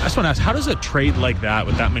 I just want to ask, how does a trade like that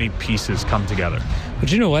with that many pieces come together?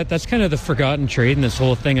 But you know what? That's kind of the forgotten trade in this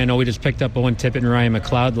whole thing. I know we just picked up Owen Tippett and Ryan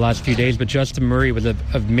McLeod the last few days, but Justin Murray was a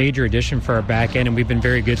major addition for our back end, and we've been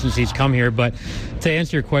very good since he's come here. But to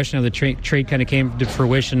answer your question, how the trade kind of came to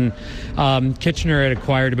fruition, Kitchener had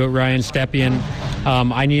acquired about Ryan Stepien.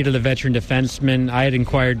 I needed a veteran defenseman. I had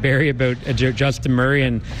inquired Barry about Justin Murray,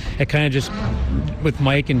 and it kind of just, with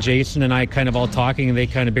Mike and Jason and I kind of all talking,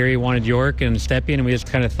 and Barry wanted York and Stepien, and we just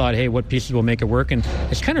kind of thought, hey, what pieces will make it work? And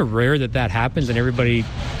it's kind of rare that happens and everybody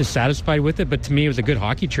is satisfied with it, but to me it was a good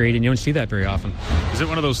hockey trade, and you don't see that very often. Is it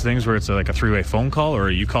one of those things where it's like a three-way phone call, or are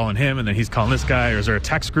you calling him and then he's calling this guy, or is there a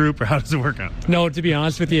text group, or how does it work out? No, to be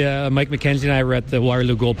honest with you, Mike McKenzie and I were at the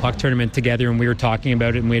Waterloo Gold Puck Tournament together, and we were talking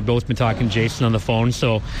about it, and we had both been talking to Jason on the phone.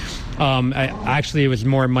 So actually it was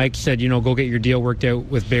more Mike said, go get your deal worked out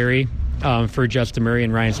with Barry for Justin Murray,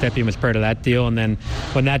 and Ryan Stepien was part of that deal. And then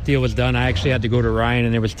when that deal was done, I actually had to go to Ryan,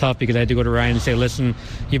 and it was tough because I had to go to Ryan and say, listen,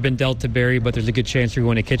 you've been dealt to Barry, but there's a good chance you're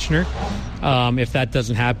going to Kitchener. If that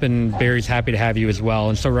doesn't happen, Barry's happy to have you as well.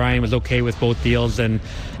 And so Ryan was okay with both deals, and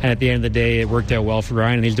at the end of the day, it worked out well for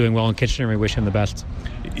Ryan, and he's doing well in Kitchener, and we wish him the best.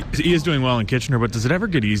 He is doing well in Kitchener, but does it ever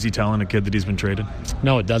get easy telling a kid that he's been traded?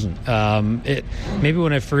 No, it doesn't. Maybe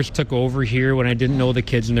when I first took over here, when I didn't know the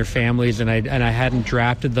kids and their families, and I hadn't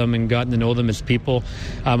drafted them and gotten to know them as people,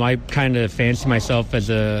 I kind of fancy myself as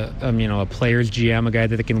a player's GM, a guy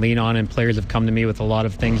that they can lean on, and players have come to me with a lot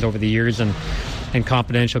of things over the years, and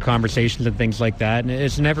confidential conversations and things like that. And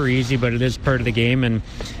it's never easy, but it is part of the game. And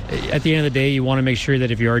at the end of the day, you want to make sure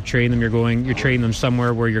that if you are trading them, you're trading them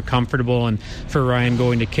somewhere where you're comfortable. And for Ryan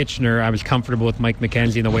going to Kitchener, I was comfortable with Mike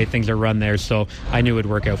McKenzie and the way things are run there, so I knew it would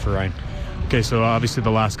work out for Ryan. Okay, so obviously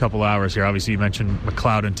the last couple hours here, obviously you mentioned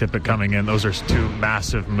McLeod and Tippett coming in. Those are two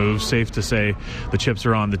massive moves. Safe to say the chips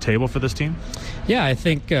are on the table for this team? Yeah, I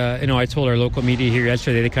think, I told our local media here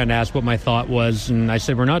yesterday, they kind of asked what my thought was, and I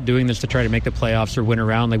said, we're not doing this to try to make the playoffs or win a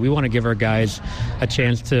round. We want to give our guys a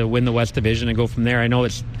chance to win the West Division and go from there. I know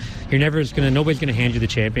nobody's going to hand you the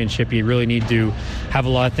championship. You really need to have a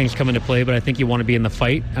lot of things come into play, but I think you want to be in the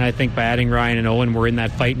fight. And I think by adding Ryan and Owen, we're in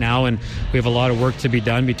that fight now, and we have a lot of work to be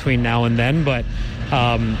done between now and then. But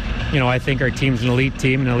I think our team's an elite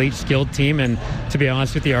team, an elite skilled team, and to be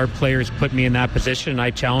honest with you, our players put me in that position. I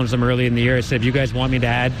challenged them early in the year. I said, if you guys want me to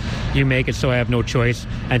add, you make it, so I have no choice.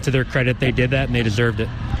 And to their credit, they did that, and they deserved it.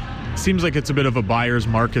 Seems like it's a bit of a buyer's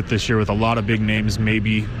market this year with a lot of big names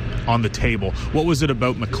maybe on the table. What was it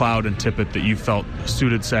about McLeod and Tippett that you felt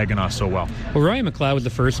suited Saginaw so well? Well, Ryan McLeod was the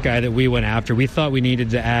first guy that we went after. We thought we needed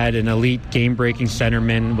to add an elite game-breaking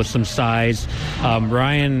centerman with some size.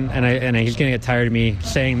 Ryan, and he's going to get tired of me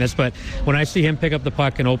saying this, but when I see him pick up the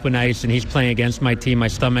puck in open ice and he's playing against my team, my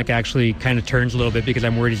stomach actually kind of turns a little bit because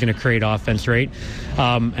I'm worried he's going to create offense, right?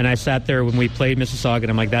 And I sat there when we played Mississauga, and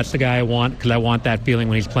I'm like, that's the guy I want, because I want that feeling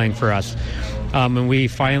when he's playing for us. And we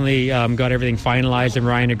finally got everything finalized, and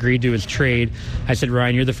Ryan agreed to his trade. I said,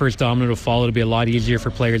 Ryan, you're the first domino to follow. It'll be a lot easier for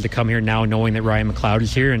players to come here now knowing that Ryan McLeod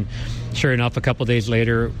is here. And sure enough, a couple days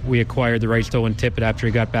later, we acquired the rights to Owen Tippett after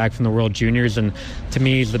he got back from the World Juniors. And to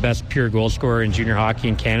me, he's the best pure goal scorer in junior hockey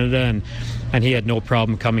in Canada. And he had no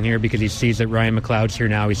problem coming here because he sees that Ryan McLeod's here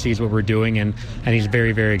now. He sees what we're doing, and he's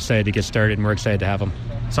very, very excited to get started, and we're excited to have him.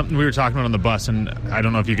 Something we were talking about on the bus, and I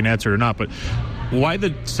don't know if you can answer it or not, but why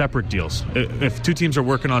the separate deals? If two teams are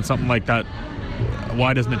working on something like that,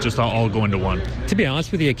 why doesn't it just all go into one? To be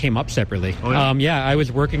honest with you, it came up separately. Oh, yeah? I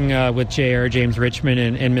was working with JR, James Richmond,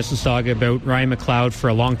 in Mississauga about Ryan McLeod for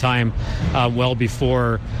a long time, well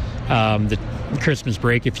before the Christmas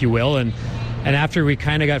break, if you will. And after we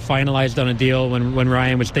kind of got finalized on a deal, when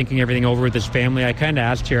Ryan was thinking everything over with his family, I kind of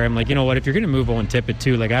asked here, I'm like, you know what, if you're going to move Owen Tippett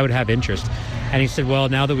too, like, I would have interest. And he said, well,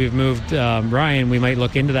 now that we've moved Ryan, we might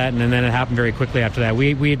look into that. And then it happened very quickly after that.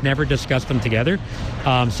 We had never discussed them together.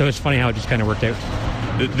 So it's funny how it just kind of worked out.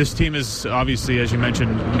 This team is obviously, as you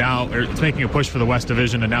mentioned, now it's making a push for the West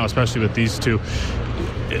Division, and now especially with these two.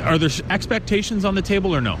 Are there expectations on the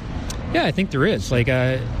table or no? Yeah, I think there is. Like,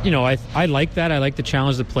 I like that. I like to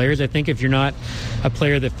challenge the players. I think if you're not a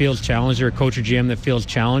player that feels challenged or a coach or GM that feels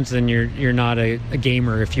challenged, then you're not a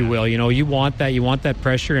gamer, if you will. You know, you want that. You want that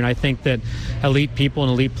pressure, and I think that elite people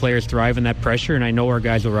and elite players thrive in that pressure, and I know our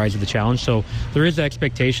guys will rise to the challenge. So there is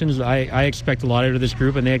expectations. I expect a lot out of this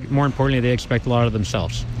group, and more importantly, they expect a lot of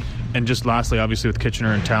themselves. And just lastly, obviously with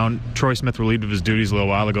Kitchener in town, Troy Smith relieved of his duties a little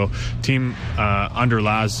while ago. Team under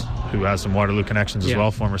Laz, who has some Waterloo connections as well,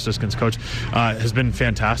 former Siskins coach, has been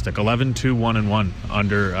fantastic. 11-2-1-1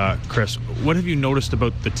 under Chris. What have you noticed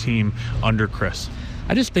about the team under Chris?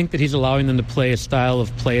 I just think that he's allowing them to play a style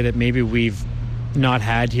of play that maybe we've not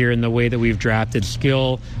had here in the way that we've drafted.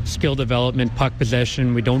 Skill development, puck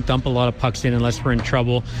possession. We don't dump a lot of pucks in unless we're in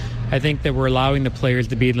trouble. I think that we're allowing the players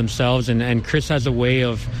to be themselves, and Chris has a way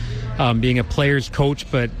of being a player's coach,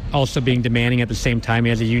 but also being demanding at the same time. He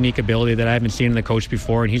has a unique ability that I haven't seen in the coach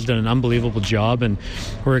before, and he's done an unbelievable job, and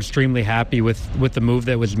we're extremely happy with the move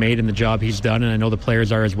that was made and the job he's done, and I know the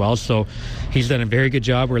players are as well. So he's done a very good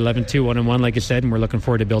job. We're 11-2-1-1, like I said, and we're looking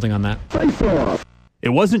forward to building on that. It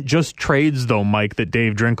wasn't just trades, though, Mike, that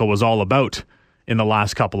Dave Drinkle was all about in the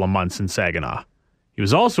last couple of months in Saginaw. He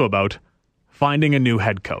was also about finding a new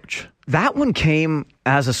head coach. That one came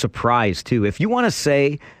as a surprise, too. If you want to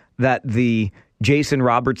say that the Jason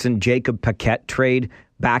Robertson, Jacob Paquette trade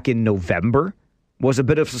back in November was a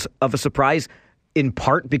bit of a surprise, in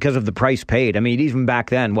part because of the price paid. I mean, even back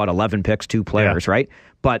then, 11 picks, 2 players, right?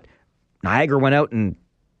 But Niagara went out and,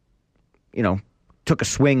 took a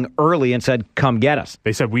swing early and said, come get us.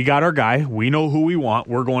 They said, we got our guy. We know who we want.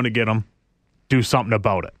 We're going to get him. Do something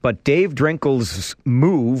about it. But Dave Drinkle's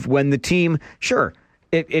move when the team, sure,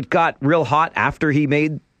 it got real hot after he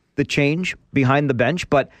made the change behind the bench,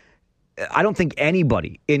 but I don't think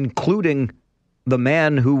anybody, including the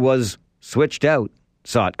man who was switched out,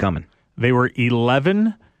 saw it coming. They were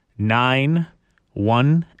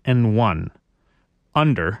 11-9-1-1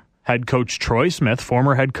 under head coach Troy Smith,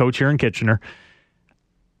 former head coach here in Kitchener,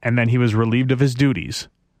 and then he was relieved of his duties.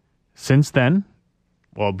 Since then,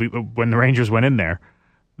 when the Rangers went in there,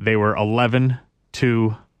 they were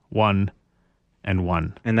 11-2-1-1.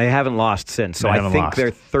 And they haven't lost since. So I think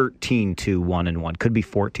they're 13-2-1-1. Could be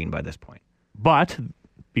 14 by this point. But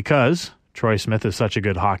because Troy Smith is such a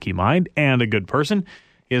good hockey mind and a good person,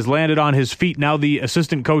 he has landed on his feet, now the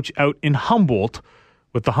assistant coach out in Humboldt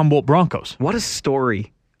with the Humboldt Broncos. What a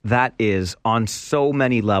story that is on so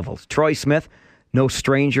many levels. Troy Smith, no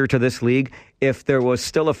stranger to this league. If there was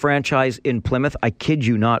still a franchise in Plymouth, I kid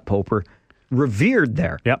you not, Poper, revered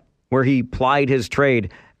there. Yep. Where he plied his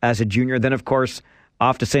trade as a junior. Then, of course,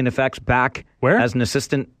 off to St. FX, back where? As an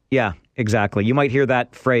assistant. Yeah, exactly. You might hear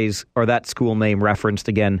that phrase or that school name referenced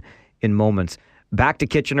again in moments. Back to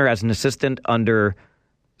Kitchener as an assistant under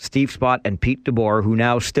Steve Spott and Pete DeBoer, who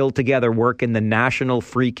now still together work in the National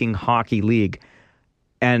Freaking Hockey League.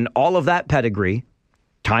 And all of that pedigree,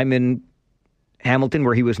 time in Hamilton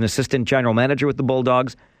where he was an assistant general manager with the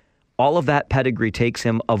Bulldogs, all of that pedigree takes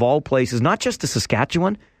him, of all places, not just to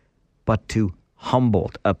Saskatchewan, but to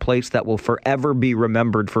Humboldt, a place that will forever be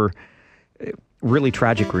remembered for really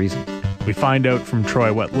tragic reasons. We find out from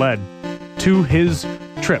Troy what led to his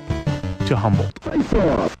trip to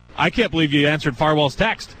Humboldt. I can't believe you answered Farwell's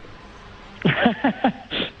text.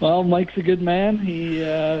 Well, Mike's a good man. He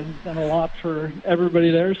done a lot for everybody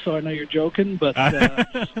there, so I know you're joking, but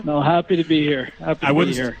no, happy to be here. I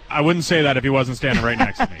wouldn't say that if he wasn't standing right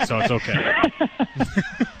next to me, so it's okay.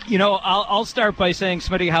 I'll start by saying,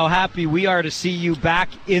 Smitty, how happy we are to see you back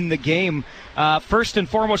in the game. First and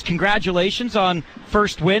foremost, congratulations on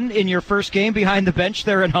first win in your first game behind the bench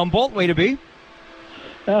there in Humboldt. Way to be.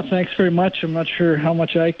 Thanks very much. I'm not sure how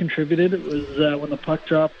much I contributed. It was when the puck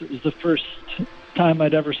dropped. It was the first time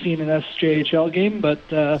I'd ever seen an SJHL game, but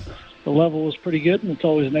the level was pretty good, and it's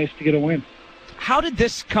always nice to get a win. How did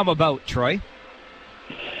this come about, Troy?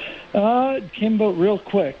 It came about real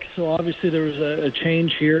quick. So obviously there was a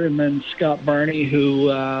change here, and then Scott Barney,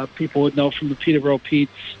 who people would know from the Peterborough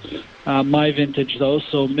Pete's, my vintage though,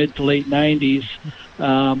 so mid to late 90s.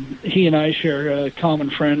 He and I share a common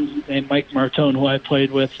friend named Mike Martone, who I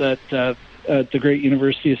played with at the great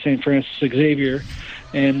University of St. Francis Xavier.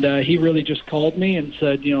 And he really just called me and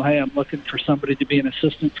said, hey, I'm looking for somebody to be an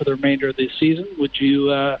assistant for the remainder of the season. Would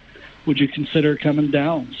you consider coming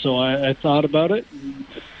down? So I thought about it, and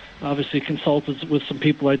obviously consulted with some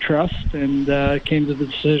people I trust, and came to the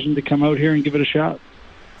decision to come out here and give it a shot.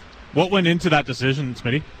 What went into that decision,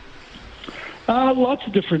 Smitty? Lots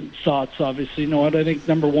of different thoughts, obviously. I think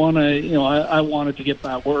number one, I wanted to get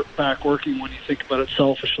back working. When you think about it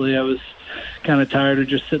selfishly, I was kind of tired of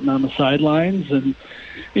just sitting on the sidelines, and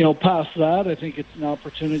past that, I think it's an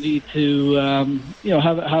opportunity to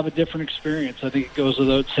have a different experience. I think it goes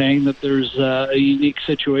without saying that there's a unique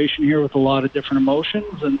situation here with a lot of different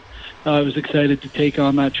emotions, and I was excited to take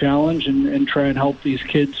on that challenge and try and help these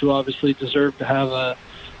kids who obviously deserve to have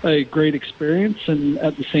a great experience, and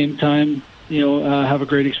at the same time have a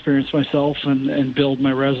great experience myself and build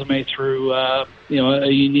my resume through a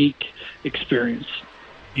unique experience.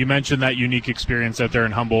 You mentioned that unique experience out there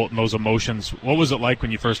in Humboldt and those emotions. What was it like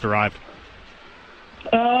when you first arrived?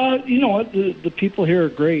 The people here are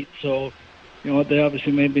great. So, they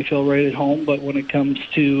obviously made me feel right at home. But when it comes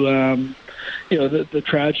to, the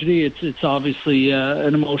tragedy, it's obviously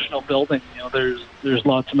an emotional building. There's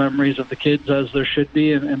lots of memories of the kids, as there should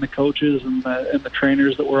be, and the coaches and the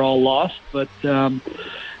trainers that were all lost. But,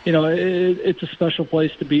 it's a special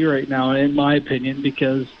place to be right now, in my opinion,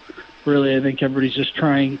 because really, I think everybody's just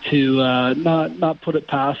trying to not put it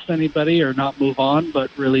past anybody or not move on, but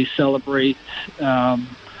really celebrate, the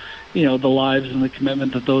lives and the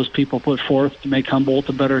commitment that those people put forth to make Humboldt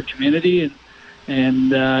a better community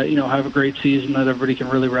and have a great season that everybody can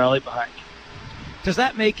really rally behind. Does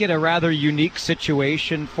that make it a rather unique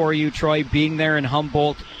situation for you, Troy, being there in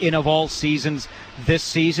Humboldt in of all seasons this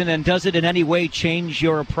season? And does it in any way change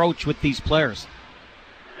your approach with these players?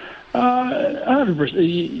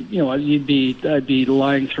 100%. I'd be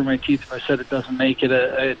lying through my teeth if I said it doesn't make it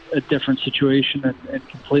a different situation and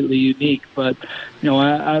completely unique. But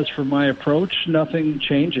as for my approach, nothing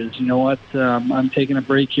changes. I'm taking a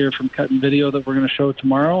break here from cutting video that we're going to show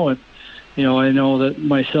tomorrow, and I know that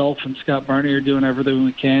myself and Scott Barney are doing everything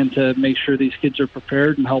we can to make sure these kids are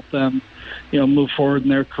prepared and help them move forward in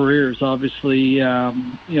their careers. Obviously,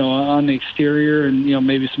 on the exterior, and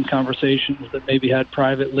maybe some conversations that maybe had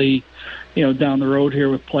privately, down the road here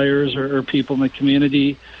with players or people in the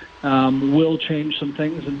community, will change some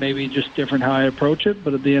things and maybe just different how I approach it.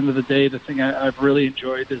 But at the end of the day, the thing I've really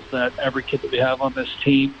enjoyed is that every kid that we have on this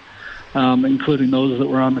team, including those that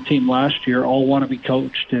were on the team last year, all want to be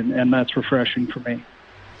coached, and that's refreshing for me.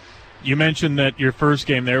 You mentioned that your first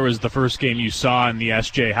game there was the first game you saw in the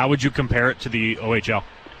SJ. How would you compare it to the OHL?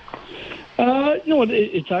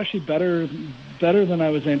 It's actually better than I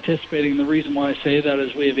was anticipating. The reason why I say that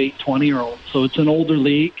is we have 8 20-year-olds, so it's an older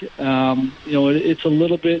league. It's a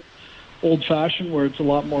little bit old-fashioned where it's a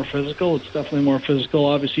lot more physical. It's definitely more physical.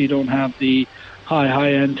 Obviously, you don't have the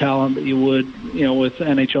high-end talent that you would, with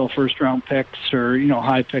NHL first-round picks or,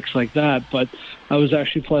 high picks like that. But I was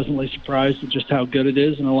actually pleasantly surprised at just how good it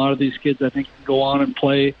is. And a lot of these kids, I think, can go on and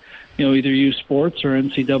play, either U Sports or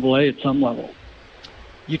NCAA at some level.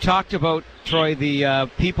 You talked about, Troy, the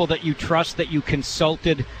people that you trust, that you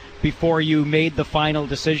consulted before you made the final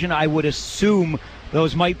decision. I would assume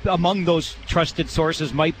among those trusted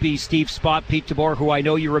sources might be Steve Spott, Pete DeBoer, who I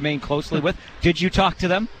know you remain closely with. Did you talk to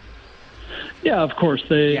them? Yeah, of course.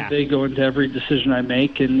 They go into every decision I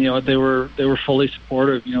make, and they were fully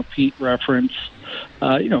supportive. Pete referenced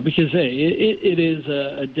because hey, it is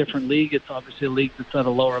a different league. It's obviously a league that's at a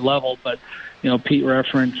lower level, but Pete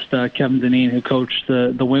referenced Kevin Dineen, who coached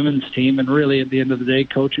the women's team, and really at the end of the day,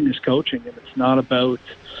 coaching is coaching, and it's not about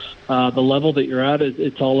the level that you're at.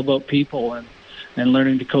 It's all about people and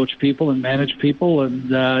learning to coach people and manage people.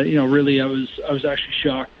 And really, I was actually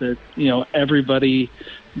shocked that everybody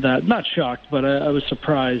not shocked, but I was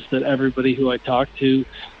surprised that everybody who I talked to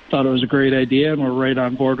thought it was a great idea and were right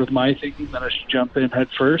on board with my thinking that I should jump in head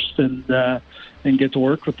first and get to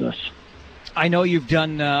work with this. I know you've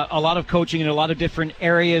done a lot of coaching in a lot of different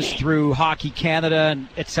areas through Hockey Canada and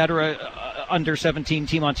et cetera, under 17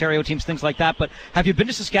 team Ontario teams, things like that. But have you been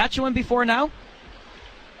to Saskatchewan before now?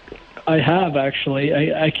 I have,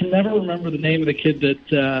 actually. I can never remember the name of the kid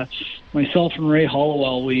that myself and Ray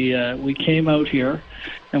Hollowell, we came out here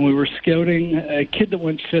and we were scouting a kid that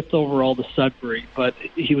went 5th overall to Sudbury, but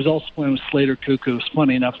he was also playing with Slater Cuckoos.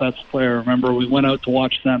 Funny enough, that's the player I remember. We went out to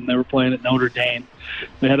watch them. They were playing at Notre Dame.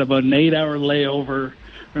 We had about an 8-hour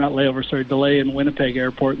delay in Winnipeg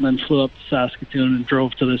Airport, and then flew up to Saskatoon and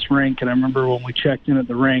drove to this rink. And I remember when we checked in at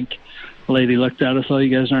the rink, the lady looked at us, "Oh,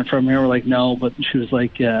 you guys aren't from here?" We're like, "No," but she was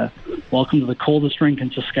like, "Welcome to the coldest rink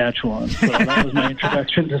in Saskatchewan." So that was my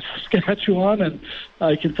introduction to Saskatchewan, and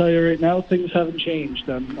I can tell you right now, things haven't changed.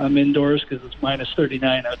 I'm indoors because it's minus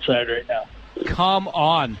 39 outside right now. Come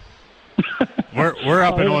on. We're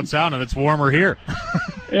up in Owen Sound, and it's warmer here.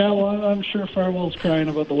 Yeah, well, I'm sure Farwell's crying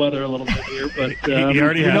about the weather a little bit here, but he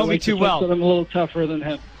already you know me too well. I'm a little tougher than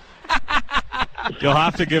him. You'll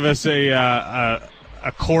have to give us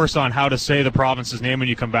a course on how to say the province's name when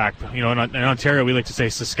you come back. In Ontario, we like to say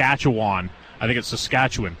Saskatchewan. I think it's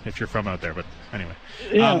Saskatchewan if you're from out there, but anyway.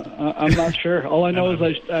 Yeah, I'm not sure. All I know is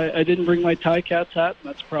I didn't bring my Ticats hat, and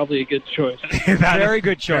that's probably a good choice. Very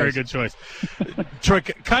good choice. Very good choice. Troy,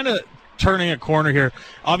 kind of turning a corner here.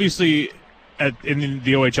 Obviously, in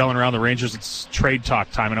the OHL and around the Rangers, it's trade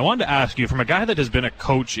talk time. And I wanted to ask you, from a guy that has been a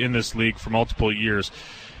coach in this league for multiple years,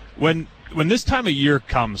 when this time of year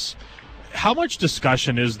comes, how much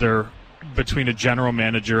discussion is there between a general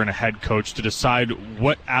manager and a head coach to decide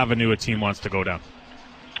what avenue a team wants to go down?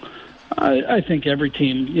 I think every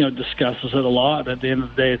team, discusses it a lot. At the end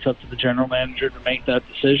of the day, it's up to the general manager to make that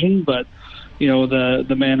decision. But,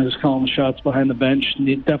 the man who's calling the shots behind the bench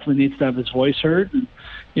definitely needs to have his voice heard. And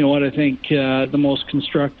you know what? I think the most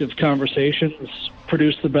constructive conversations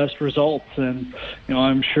produce the best results. And,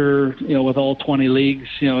 I'm sure, with all 20 leagues,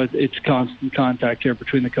 it's constant contact here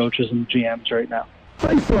between the coaches and the GMs right now.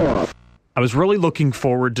 I was really looking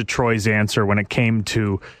forward to Troy's answer when it came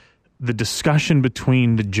to the discussion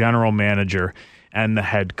between the general manager and the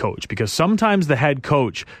head coach, because sometimes the head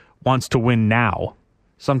coach wants to win now.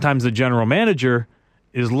 Sometimes the general manager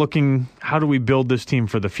is looking, how do we build this team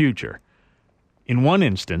for the future? In one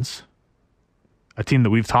instance, a team that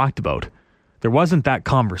we've talked about, there wasn't that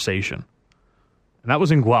conversation. And that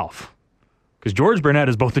was in Guelph. Because George Burnett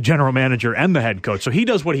is both the general manager and the head coach, so he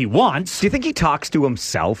does what he wants. Do you think he talks to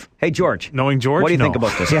himself? Hey, George. Knowing George? What do you think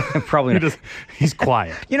about this? Yeah, probably not. He's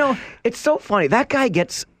quiet. It's so funny. That guy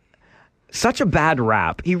gets such a bad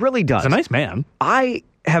rap. He really does. He's a nice man. I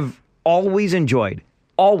have always enjoyed,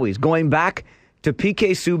 going back to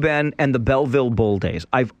PK Subban and the Belleville Bull days,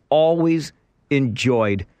 I've always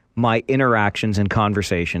enjoyed my interactions and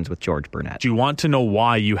conversations with George Burnett. Do you want to know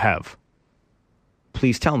why you have?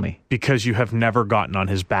 Please tell me. Because you have never gotten on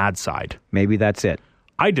his bad side. Maybe that's it.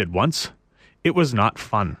 I did once. It was not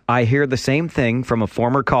fun. I hear the same thing from a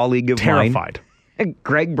former colleague of mine. Terrified.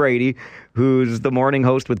 Greg Brady, who's the morning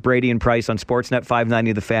host with Brady and Price on Sportsnet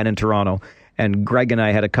 590 The Fan in Toronto. And Greg and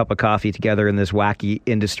I had a cup of coffee together in this wacky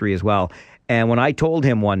industry as well. And when I told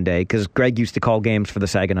him one day, because Greg used to call games for the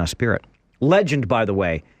Saginaw Spirit. Legend, by the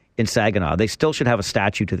way, in Saginaw. They still should have a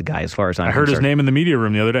statue to the guy as far as I'm concerned. I heard his name in the media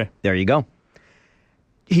room the other day. There you go.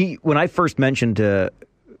 When I first mentioned to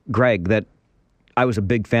Greg that I was a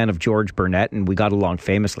big fan of George Burnett and we got along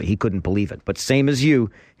famously, he couldn't believe it. But same as you,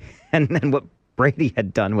 and then what Brady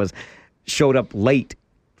had done was showed up late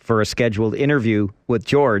for a scheduled interview with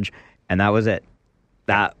George, and that was it.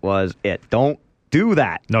 That was it. Don't do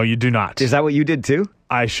that. No, you do not. Is that what you did too?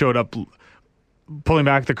 I showed up, pulling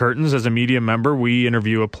back the curtains. As a media member, we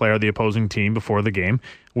interview a player of the opposing team before the game.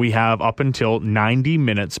 We have up until 90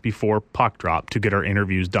 minutes before puck drop to get our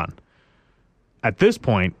interviews done. At this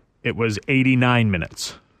point, it was 89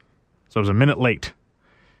 minutes. So it was a minute late.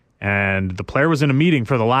 And the player was in a meeting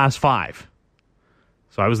for the last 5.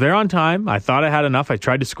 So I was there on time. I thought I had enough. I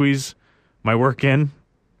tried to squeeze my work in.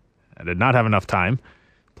 I did not have enough time.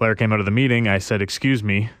 Player came out of the meeting. I said, "Excuse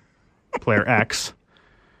me, player X,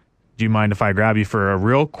 do you mind if I grab you for a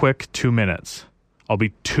real quick 2 minutes? I'll be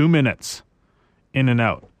 2 minutes. in and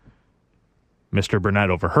out. Mr. Burnett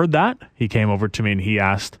overheard that. He came over to me and he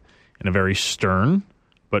asked in a very stern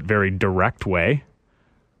but very direct way,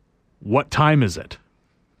 "What time is it?"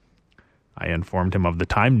 I informed him of the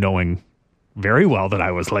time, knowing very well that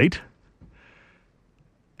I was late.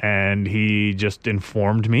 And he just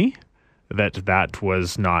informed me that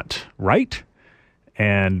was not right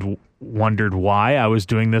and wondered why I was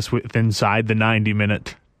doing this inside the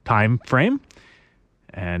 90-minute time frame.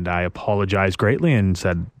 And I apologized greatly and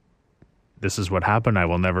said, "This is what happened. I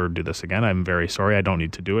will never do this again. I'm very sorry. I don't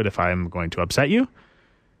need to do it if I'm going to upset you."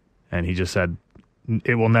 And he just said,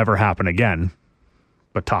 "It will never happen again,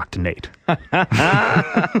 but talk to Nate."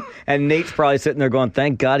 And Nate's probably sitting there going,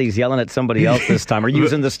 thank God he's yelling at somebody else this time, or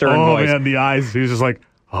using the stern voice. Oh, man, the eyes. He was just like,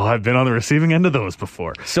 oh, I've been on the receiving end of those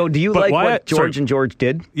before. So do you like what George and George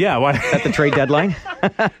did? Yeah. Why? At the trade deadline?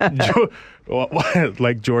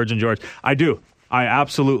 Like George and George. I do. I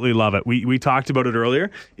absolutely love it. We talked about it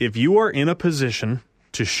earlier. If you are in a position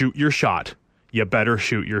to shoot your shot, you better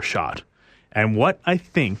shoot your shot. And what I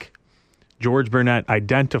think George Burnett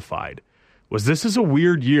identified was this is a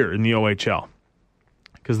weird year in the OHL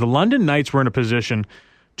because the London Knights were in a position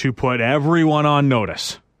to put everyone on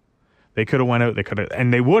notice. They could have went out,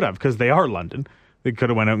 and they would have because they are London. They could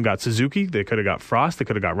have went out and got Suzuki. They could have got Frost. They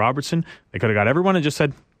could have got Robertson. They could have got everyone and just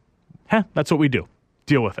said, that's what we do.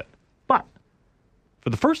 Deal with it. But for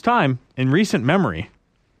the first time in recent memory,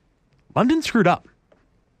 London screwed up.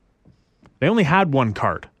 They only had one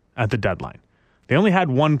card at the deadline. They only had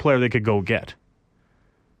one player they could go get.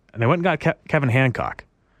 And they went and got Kevin Hancock.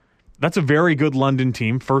 That's a very good London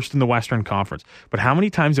team, first in the Western Conference. But how many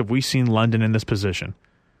times have we seen London in this position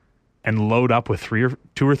and load up with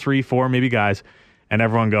two or three, four maybe guys, and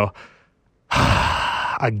everyone go,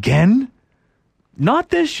 again? Not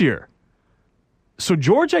this year. So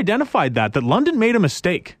George identified that London made a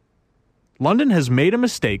mistake. London has made a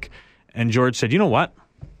mistake, and George said, you know what?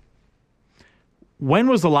 When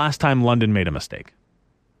was the last time London made a mistake?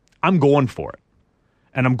 I'm going for it.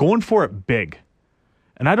 And I'm going for it big.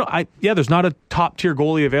 And there's not a top-tier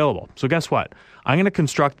goalie available. So guess what? I'm going to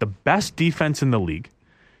construct the best defense in the league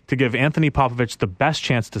to give Anthony Popovich the best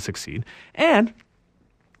chance to succeed. And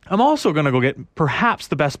I'm also going to go get perhaps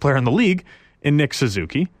the best player in the league in Nick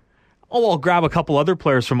Suzuki. Oh, I'll grab a couple other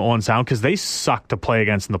players from Owen Sound because they suck to play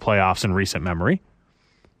against in the playoffs in recent memory.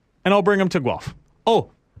 And I'll bring them to Guelph.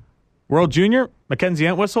 Oh, World Junior, Mackenzie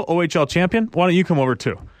Entwistle, OHL champion. Why don't you come over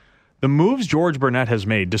too? The moves George Burnett has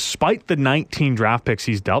made, despite the 19 draft picks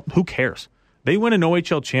he's dealt, who cares? They win an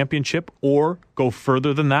OHL championship or go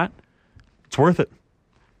further than that, it's worth it.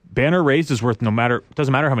 Banner raised is worth doesn't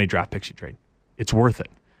matter how many draft picks you trade. It's worth it.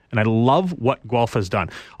 And I love what Guelph has done.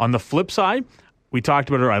 On the flip side, we talked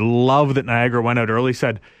about it. I love that Niagara went out early,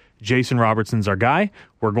 said, Jason Robertson's our guy.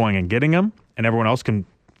 We're going and getting him, and everyone else can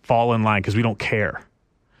fall in line because we don't care.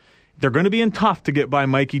 They're going to be in tough to get by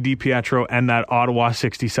Mikey DiPietro and that Ottawa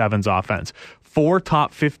 67s offense. 4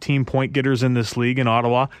 top 15 point getters in this league in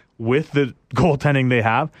Ottawa with the goaltending they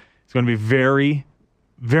have. It's going to be very,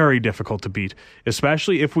 very difficult to beat,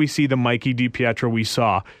 especially if we see the Mikey DiPietro we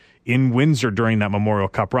saw in Windsor during that Memorial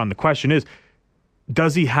Cup run. The question is,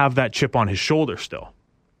 does he have that chip on his shoulder still?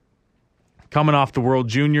 Coming off the World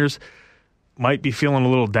Juniors, might be feeling a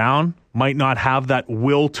little down, might not have that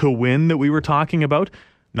will to win that we were talking about.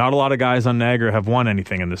 Not a lot of guys on Niagara have won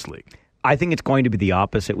anything in this league. I think it's going to be the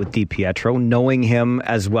opposite with DiPietro, knowing him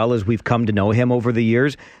as well as we've come to know him over the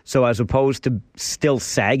years. So as opposed to still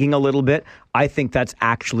sagging a little bit, I think that's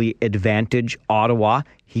actually advantage Ottawa.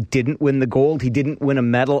 He didn't win the gold. He didn't win a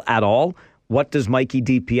medal at all. What does Mikey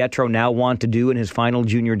DiPietro now want to do in his final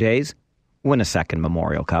junior days? Win a second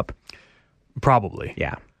Memorial Cup. Probably.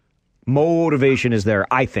 Yeah. Motivation is there,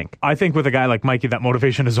 I think. I think with a guy like Mikey, that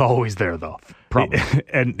motivation is always there, though. Probably.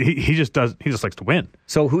 And he just likes to win.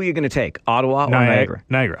 So who are you going to take, Ottawa or Niagara?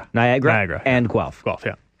 Niagara and Guelph. Guelph,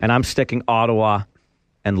 yeah. And I'm sticking Ottawa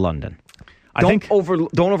and London. Don't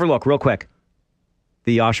overlook, real quick,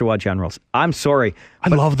 the Oshawa Generals. I'm sorry. I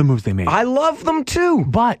love the moves they made. I love them too.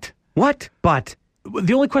 But. What? But.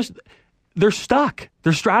 The only question, they're stuck.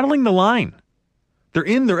 They're straddling the line. They're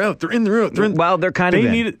in, they're out. They're in, they're out. Well, they're kind of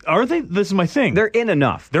in. Are they? This is my thing. They're in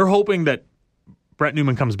enough. They're hoping that Brett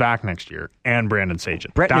Newman comes back next year and Brandon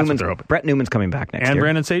Sagan. That's what they're hoping. Brett Newman's coming back next year. And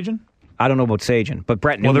Brandon Sagan? I don't know about Sagan, but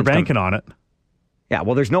Brett Newman's Well, they're banking on it. Yeah,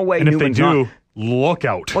 well, there's no way and Newman's if they do, look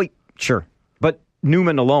out. Well, sure. But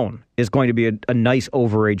Newman alone is going to be a nice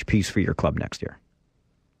overage piece for your club next year.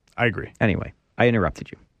 I agree. Anyway, I interrupted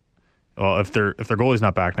you. Well, if their goalie's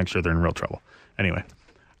not back next year, they're in real trouble. Anyway,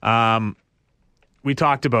 we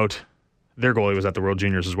talked about their goalie was at the World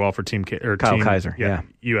Juniors as well for Kyle Kaiser, yeah.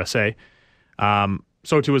 USA.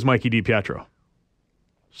 So too is Mikey DiPietro.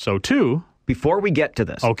 So too. Before we get to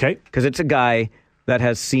this, okay, because it's a guy that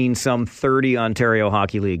has seen some 30 Ontario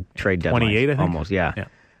Hockey League trade deadlines. 28, I think. Almost, yeah.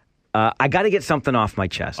 I got to get something off my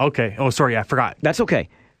chest. Okay. Oh, sorry, I forgot. That's okay.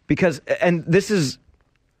 Because, and this is,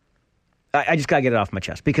 I just got to get it off my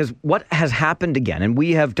chest. Because what has happened again, and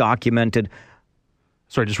we have documented.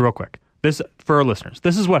 Sorry, just real quick. This, for our listeners,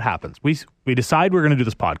 this is what happens. We decide we're going to do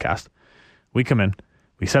this podcast. We come in,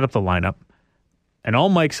 we set up the lineup, and all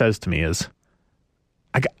Mike says to me is,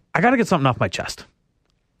 I got to get something off my chest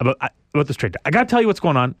about this trade. I got to tell you what's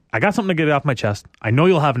going on. I got something to get off my chest. I know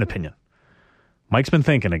you'll have an opinion. Mike's been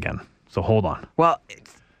thinking again, so hold on. Well,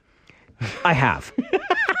 I have.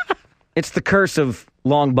 It's the curse of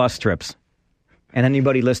long bus trips. And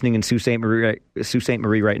anybody listening in Sault Ste.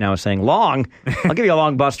 Marie right now is saying, long? I'll give you a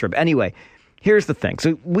long bus trip. Anyway, here's the thing.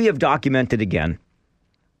 So we have documented again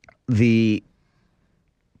the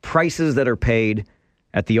prices that are paid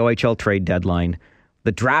at the OHL trade deadline,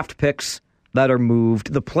 the draft picks that are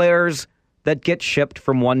moved, the players that get shipped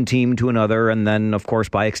from one team to another, and then, of course,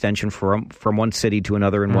 by extension, from one city to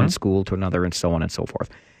another and one school to another, and so on and so forth.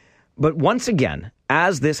 But once again,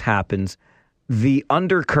 as this happens, the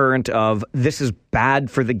undercurrent of this is bad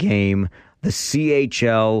for the game, the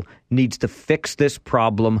CHL needs to fix this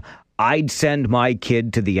problem, I'd send my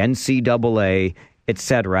kid to the NCAA,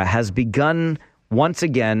 etc., has begun once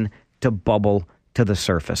again to bubble to the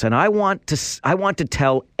surface. And I want to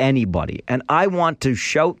tell anybody, and I want to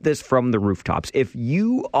shout this from the rooftops. If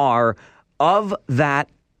you are of that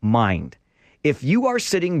mind, if you are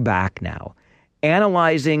sitting back now,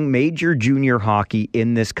 analyzing major junior hockey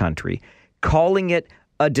in this country, calling it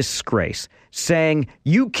a disgrace, saying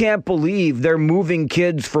you can't believe they're moving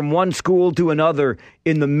kids from one school to another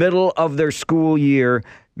in the middle of their school year,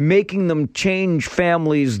 making them change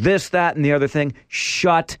families, this, that, and the other thing,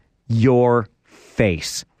 shut your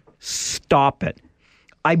face. Stop it.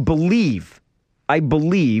 I believe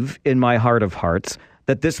in my heart of hearts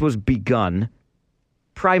that this was begun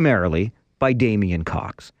primarily by Damian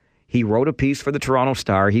Cox. He wrote a piece for the Toronto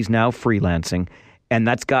Star. He's now freelancing, and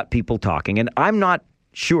that's got people talking. And I'm not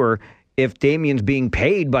sure if Damian's being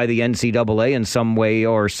paid by the NCAA in some way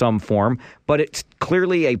or some form, but it's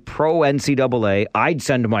clearly a pro-NCAA, I'd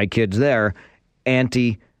send my kids there,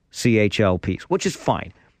 anti-CHL piece, which is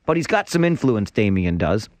fine. But he's got some influence, Damian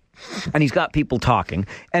does, and he's got people talking.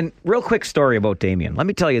 And real quick story about Damian. Let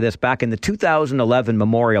me tell you this. Back in the 2011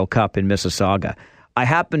 Memorial Cup in Mississauga, I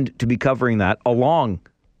happened to be covering that along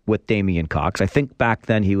with Damian Cox. I think back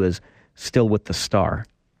then he was still with the Star.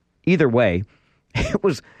 Either way, it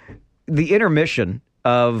was the intermission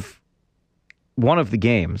of one of the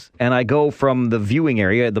games, and I go from the viewing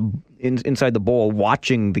area, inside the bowl,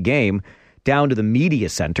 watching the game, down to the media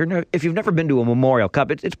center. Now, if you've never been to a Memorial Cup,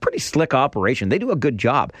 it's a pretty slick operation. They do a good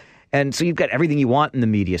job. And so you've got everything you want in the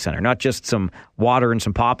media center, not just some water and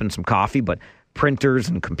some pop and some coffee, but printers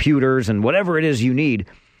and computers and whatever it is you need.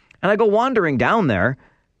 And I go wandering down there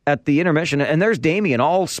at the intermission, and there's Damian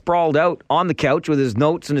all sprawled out on the couch with his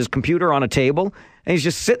notes and his computer on a table, and he's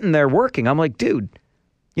just sitting there working. I'm like, dude,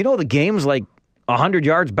 you know the game's like 100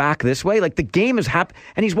 yards back this way? Like the game is happening,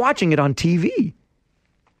 and he's watching it on TV.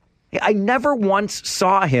 I never once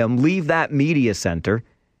saw him leave that media center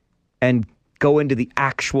and go into the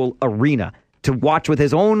actual arena to watch with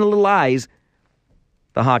his own little eyes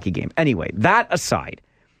the hockey game. Anyway, that aside,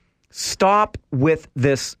 stop with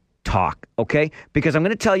this talk, okay? Because I'm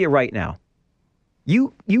going to tell you right now,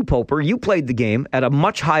 you Poper, you played the game at a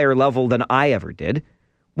much higher level than I ever did.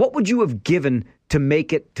 What would you have given to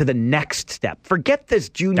make it to the next step? Forget this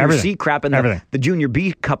junior C crap and the junior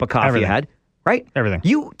B cup of coffee you had. Right? Everything.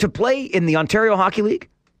 You, to play in the Ontario Hockey League?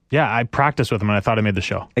 Yeah, I practiced with him and I thought I made the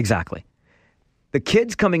show. Exactly. The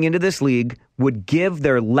kids coming into this league would give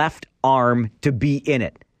their left arm to be in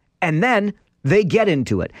it. And then they get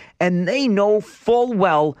into it. And they know full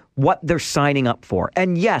well what they're signing up for.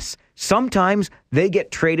 And yes, sometimes they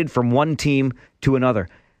get traded from one team to another.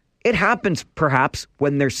 It happens perhaps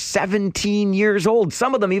when they're 17 years old.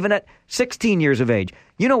 Some of them even at 16 years of age.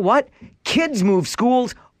 You know what? Kids move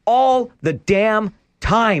schools all the damn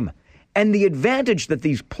time. And the advantage that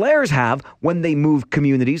these players have when they move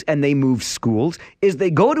communities and they move schools is they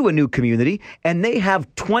go to a new community and they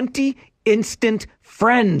have 20 instant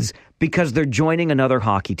friends because they're joining another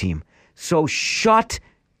hockey team. So shut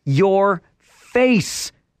your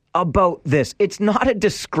face about this. It's not a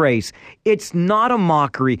disgrace. It's not a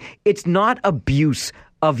mockery. It's not abuse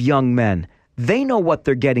of young men. They know what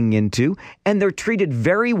they're getting into, and they're treated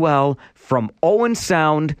very well from Owen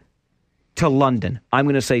Sound to London. I'm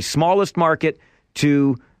going to say smallest market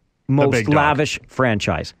to most lavish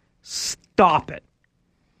franchise. Stop Stop it.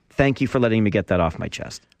 Thank you for letting me get that off my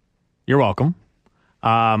chest. You're welcome.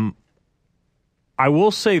 I will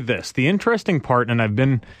say this. The interesting part, and I've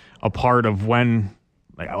been a part of when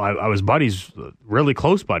I was buddies, really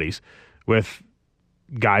close buddies, with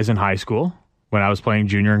guys in high school when I was playing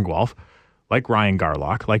junior in Guelph, like Ryan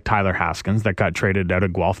Garlock, like Tyler Haskins, that got traded out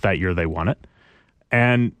of Guelph that year they won it.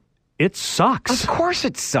 And it sucks. Of course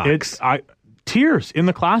it sucks. Tears in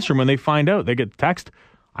the classroom when they find out. They get the text,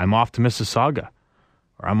 I'm off to Mississauga,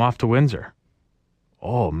 or I'm off to Windsor.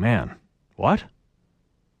 Oh, man. What?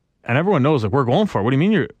 And everyone knows, like, we're going for it. What do you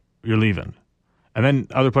mean you're leaving? And then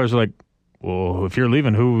other players are like, well, if you're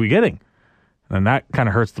leaving, who are we getting? And that kind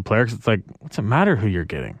of hurts the player because it's like, what's it matter who you're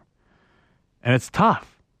getting? And it's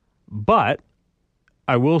tough. But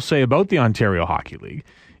I will say about the Ontario Hockey League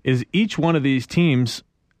is each one of these teams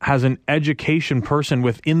has an education person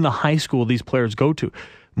within the high school these players go to.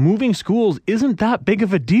 Moving schools isn't that big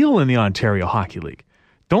of a deal in the Ontario Hockey League.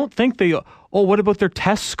 Don't think what about their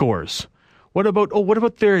test scores? What about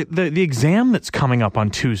the exam that's coming up on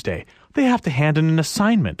Tuesday? They have to hand in an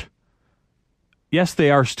assignment. Yes, they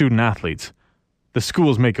are student athletes. The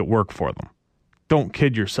schools make it work for them. Don't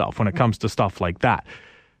kid yourself when it comes to stuff like that.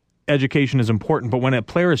 Education is important, but when a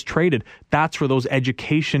player is traded, that's where those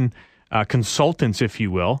education consultants, if you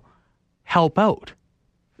will, help out.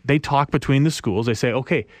 They talk between the schools. They say,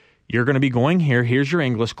 okay, you're going to be going here. Here's your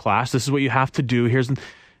English class. This is what you have to do.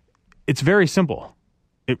 It's very simple.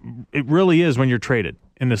 It really is when you're traded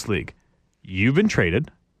in this league. You've been traded.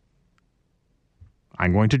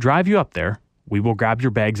 I'm going to drive you up there. We will grab your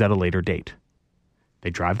bags at a later date. They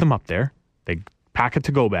drive them up there. They pack a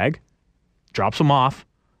to-go bag, drops them off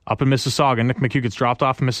up in Mississauga. Nick McHugh gets dropped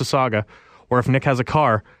off in Mississauga. Or if Nick has a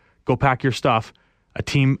car, go pack your stuff. A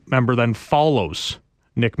team member then follows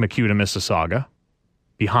Nick McHugh to Mississauga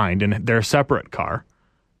behind in their separate car.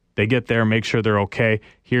 They get there, make sure they're okay.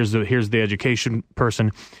 Here's the education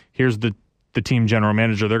person. Here's the team general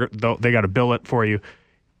manager. They got to bill it for you.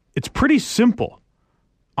 It's pretty simple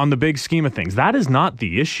on the big scheme of things. That is not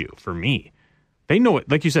the issue for me. They know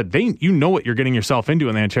it. Like you said, you know what you're getting yourself into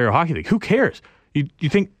in the Ontario Hockey League. Who cares? You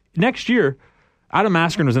think next year, Adam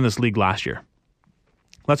Maskern was in this league last year.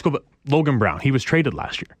 Let's go, but Logan Brown, he was traded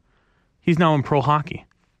last year. He's now in pro hockey.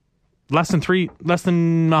 Less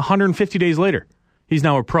than 150 days later, he's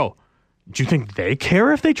now a pro. Do you think they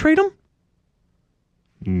care if they trade him?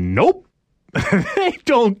 Nope. They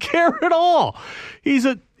don't care at all. He's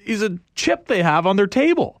a chip they have on their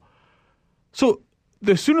table. So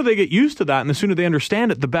the sooner they get used to that and the sooner they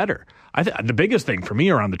understand it, the better. The biggest thing for me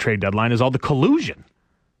around the trade deadline is all the collusion.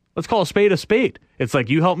 Let's call a spade a spade. It's like,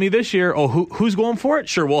 you help me this year. Oh, who's going for it?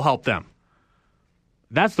 Sure, we'll help them.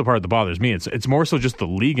 That's the part that bothers me. It's more so just the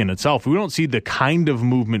league in itself. We don't see the kind of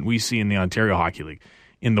movement we see in the Ontario Hockey League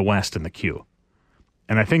in the West and the Q.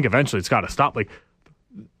 And I think eventually it's got to stop. Like,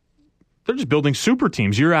 they're just building super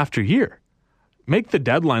teams year after year. Make the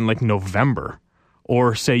deadline like November,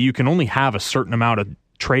 or say you can only have a certain amount of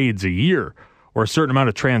trades a year or a certain amount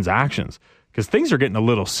of transactions, because things are getting a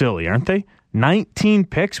little silly, aren't they? 19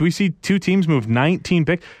 picks. We see two teams move 19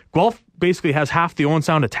 picks. Guelph basically has half the Owen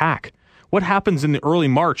Sound attack. What happens in the early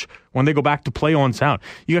March when they go back to play Owen Sound?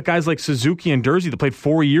 You got guys like Suzuki and Dursey that played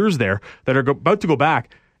 4 years there that are about to go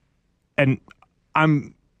back, and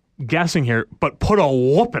I'm guessing here, but put a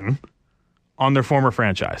whooping on their former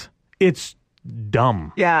franchise. It's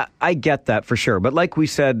dumb. Yeah, I get that for sure. But like we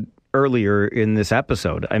said earlier in this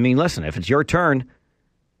episode, I mean, listen, if it's your turn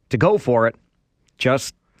to go for it,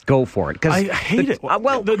 just go for it. I hate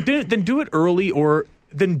it. Then do it early, or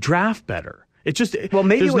then draft better. It's just, well,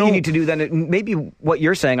 maybe what you need to do then, maybe what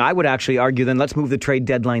you're saying, I would actually argue then let's move the trade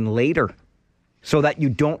deadline later so that you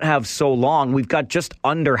don't have so long. We've got just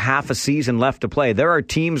under half a season left to play. There are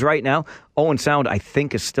teams right now, Owen Sound, I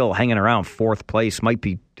think, is still hanging around fourth place, might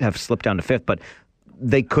have slipped down to fifth, but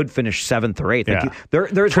they could finish seventh or eighth. Yeah.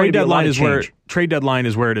 There's trade deadline is trade deadline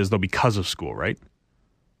is where it is, though, because of school, right?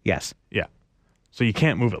 Yes. Yeah. So you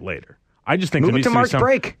can't move it later. I just think there needs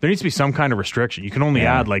to be some kind of restriction. You can only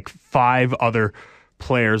add like 5 other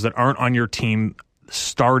players that aren't on your team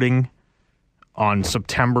starting on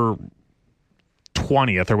September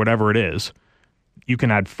 20th or whatever it is. You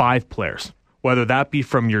can add 5 players, whether that be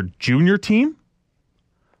from your junior team,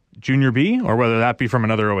 junior B, or whether that be from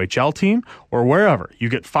another OHL team or wherever. You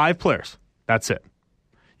get 5 players. That's it.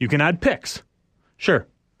 You can add picks. Sure.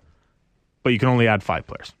 But you can only add 5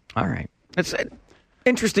 players. All right. It's an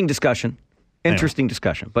interesting discussion.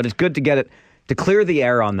 Discussion. But it's good to get it, to clear the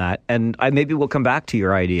air on that. And maybe we'll come back to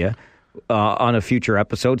your idea on a future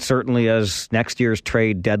episode, certainly as next year's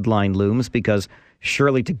trade deadline looms, because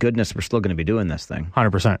surely to goodness we're still going to be doing this thing.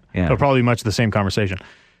 100%. Yeah. It'll probably be much the same conversation.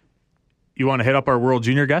 You want to hit up our World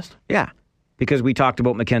Junior guest? Yeah, because we talked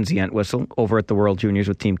about Mackenzie Entwistle over at the World Juniors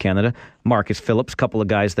with Team Canada, Marcus Phillips, a couple of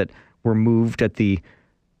guys that were moved at the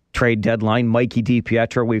trade deadline, Mikey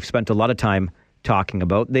DiPietro, we've spent a lot of time talking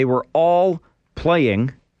about. They were all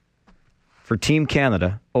playing for Team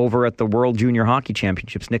Canada over at the World Junior Hockey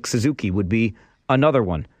Championships. Nick Suzuki would be another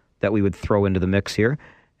one that we would throw into the mix here.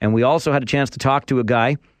 And we also had a chance to talk to a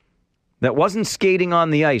guy that wasn't skating on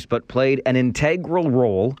the ice, but played an integral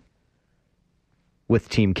role with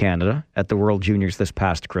Team Canada at the World Juniors this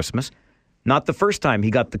past Christmas. Not the first time he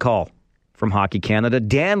got the call from Hockey Canada.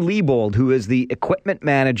 Dan Leibold, who is the equipment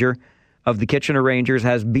manager of the Kitchener Rangers,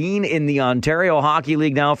 has been in the Ontario Hockey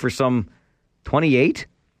League now for some 28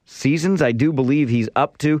 seasons, I do believe he's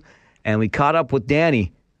up to. And we caught up with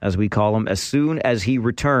Danny, as we call him, as soon as he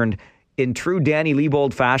returned. In true Danny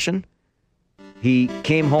Leibold fashion, he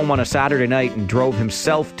came home on a Saturday night and drove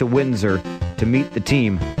himself to Windsor to meet the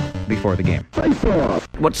team before the game.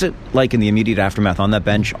 What's it like in the immediate aftermath on that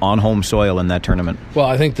bench on home soil in that tournament? Well,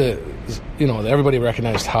 I think that, everybody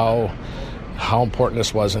recognized how important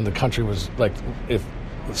this was, and the country was like, if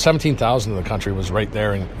 17,000 of the country was right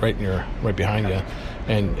there and right behind you,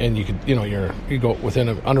 and you could, you go within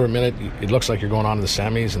under a minute, it looks like you're going on to the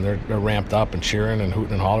semis, and they're ramped up and cheering and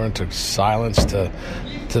hooting and hollering to silence to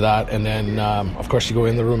that, and then of course you go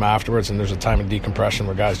in the room afterwards, and there's a time of decompression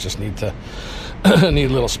where guys just need a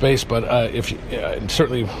little space. But if you,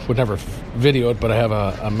 certainly would never video it, but I have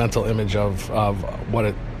a mental image of what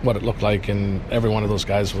it looked like, and every one of those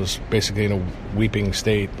guys was basically in a weeping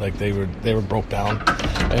state, like they were broke down,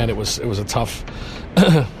 and it was a tough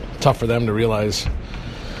for them to realize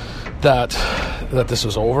that this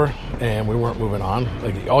was over and we weren't moving on.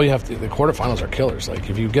 Like, all you have to, the quarterfinals are killers. Like,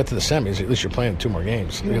 if you get to the semis, at least you're playing 2 more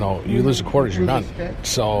games. You lose the quarters, you're done.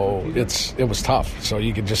 So it was tough. So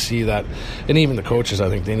you could just see that, and even the coaches, I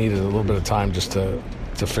think they needed a little bit of time just to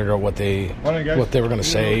figure out what they were going to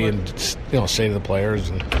say, and say to the players,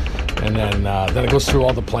 and then it goes through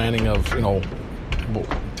all the planning of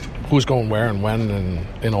who's going where and when,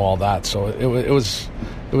 and all that. So it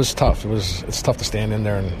was tough. It's tough to stand in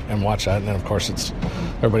there and watch that, and then of course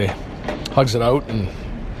everybody hugs it out, and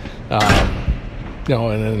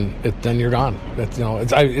and then you're gone.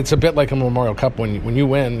 It's a bit like a Memorial Cup when you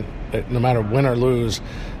win, no matter win or lose,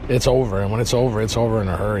 it's over, and when it's over in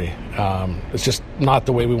a hurry. It's just not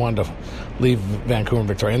the way we wanted to leave Vancouver and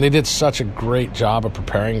Victoria, and they did such a great job of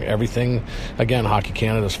preparing everything. Again, Hockey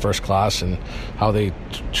Canada's first class, and how they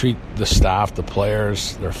treat the staff, the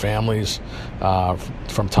players, their families,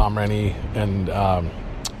 from Tom Rennie and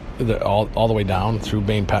all the way down through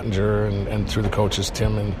Bane Pettinger and through the coaches,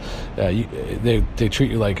 Tim, and they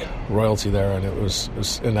treat you like royalty there, and it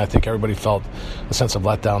was and I think everybody felt a sense of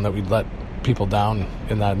letdown that we'd let people down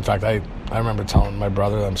in that. In fact, I remember telling my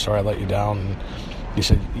brother, I'm sorry I let you down, and he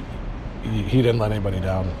said he didn't let anybody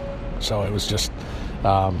down. So it was just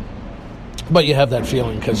but you have that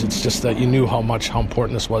feeling, because it's just that you knew how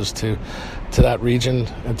important this was to that region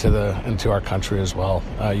and to our country as well.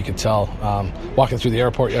 You could tell walking through the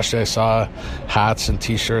airport yesterday, I saw hats and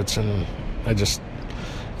t-shirts, and I just,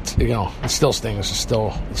 it still stings. It's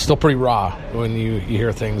still pretty raw when you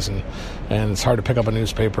hear things, and it's hard to pick up a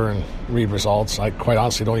newspaper and read results. I quite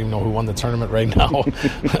honestly don't even know who won the tournament right now.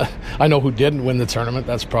 I know who didn't win the tournament.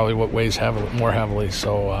 That's probably what weighs more heavily.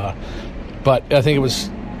 So, but I think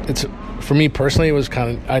it's for me personally, it was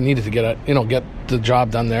kind of, I needed to get the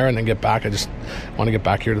job done there and then get back. I just want to get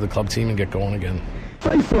back here to the club team and get going again.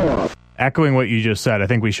 Echoing what you just said, I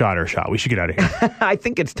think we shot our shot. We should get out of here. I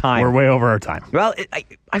think it's time. We're way over our time. Well,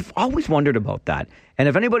 I've always wondered about that. And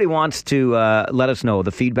if anybody wants to let us know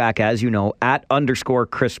the feedback, as you know,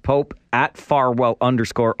 @_Chris Pope,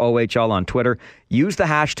 @Farwell_OHL on Twitter. Use the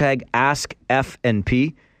hashtag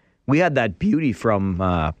AskFNP. We had that beauty from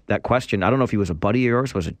that question. I don't know if he was a buddy of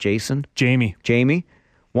yours. Was it Jason? Jamie.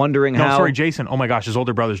 Wondering how... No, sorry, Jason. Oh my gosh, his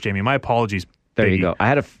older brother's Jamie. My apologies. There Biggie. you go. I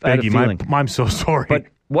had a feeling. I'm so sorry. But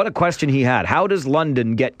what a question he had. How does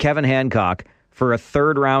London get Kevin Hancock for a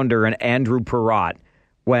third rounder and Andrew Perrott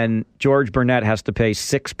when George Burnett has to pay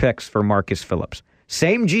 6 picks for Marcus Phillips?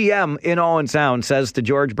 Same GM in Owen Sound says to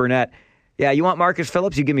George Burnett, yeah, you want Marcus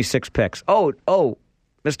Phillips? You give me 6 picks. Oh,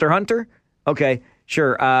 Mr. Hunter? Okay,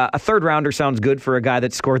 sure. A third rounder sounds good for a guy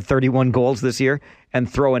that scored 31 goals this year, and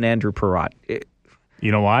throw in Andrew Perrott.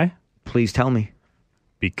 You know why? Please tell me.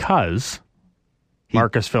 Because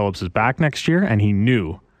Marcus Phillips is back next year, and he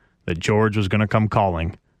knew that George was going to come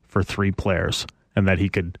calling for 3 players, and that he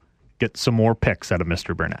could get some more picks out of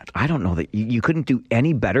Mr. Burnett. I don't know that you couldn't do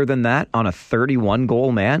any better than that on a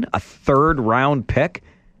 31-goal man, a third-round pick.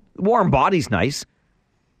 Warm body's nice.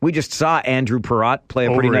 We just saw Andrew Perrott play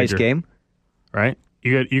a pretty nice game. Right?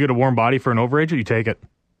 You get a warm body for an overager, you take it.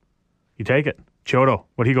 You take it. Choto,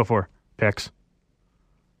 what'd he go for? Picks.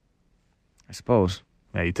 I suppose.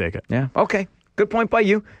 Yeah, you take it. Yeah. Okay. Good point by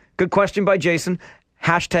you. Good question by Jason.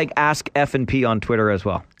 Hashtag AskFNP on Twitter as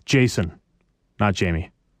well. Jason, not Jamie.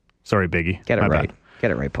 Sorry, Biggie. Get it My right. bad.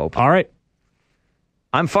 Get it right, Pope. All right.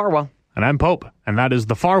 I'm Farwell. And I'm Pope. And that is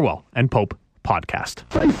the Farwell and Pope podcast.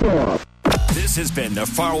 This has been the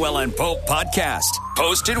Farwell and Pope podcast,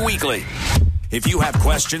 posted weekly. If you have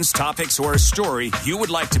questions, topics, or a story you would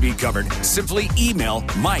like to be covered, simply email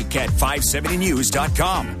Mike at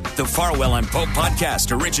 570news.com. The Farwell and Pope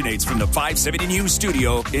podcast originates from the 570 News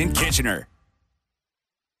studio in Kitchener.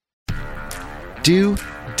 Do,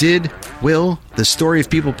 Did, Will, the Story of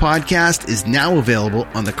People podcast is now available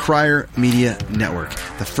on the Crier Media Network.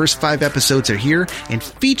 The first 5 episodes are here and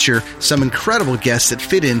feature some incredible guests that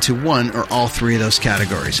fit into one or all 3 of those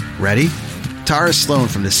categories. Ready? Tara Sloan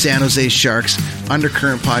from the San Jose Sharks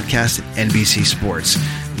Undercurrent podcast at NBC Sports.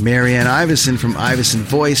 Marianne Iveson from Iveson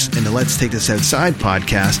Voice and the Let's Take This Outside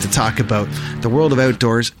podcast to talk about the world of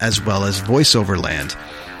outdoors as well as voiceover land.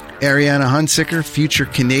 Ariana Hunsicker, future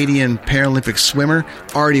Canadian Paralympic swimmer,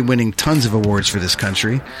 already winning tons of awards for this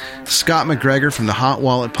country. Scott McGregor from the Hot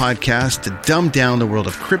Wallet podcast to dumb down the world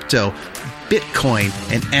of crypto, Bitcoin,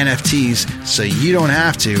 and NFTs so you don't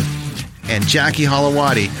have to. And Jackie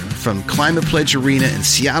Holowati from Climate Pledge Arena in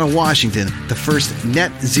Seattle, Washington, the first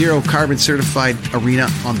net zero carbon certified arena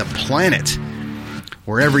on the planet.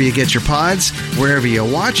 Wherever you get your pods, wherever you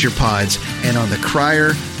watch your pods, and on the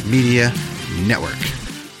Crier Media Network.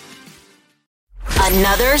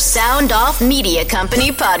 Another Sound Off Media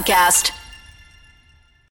Company podcast.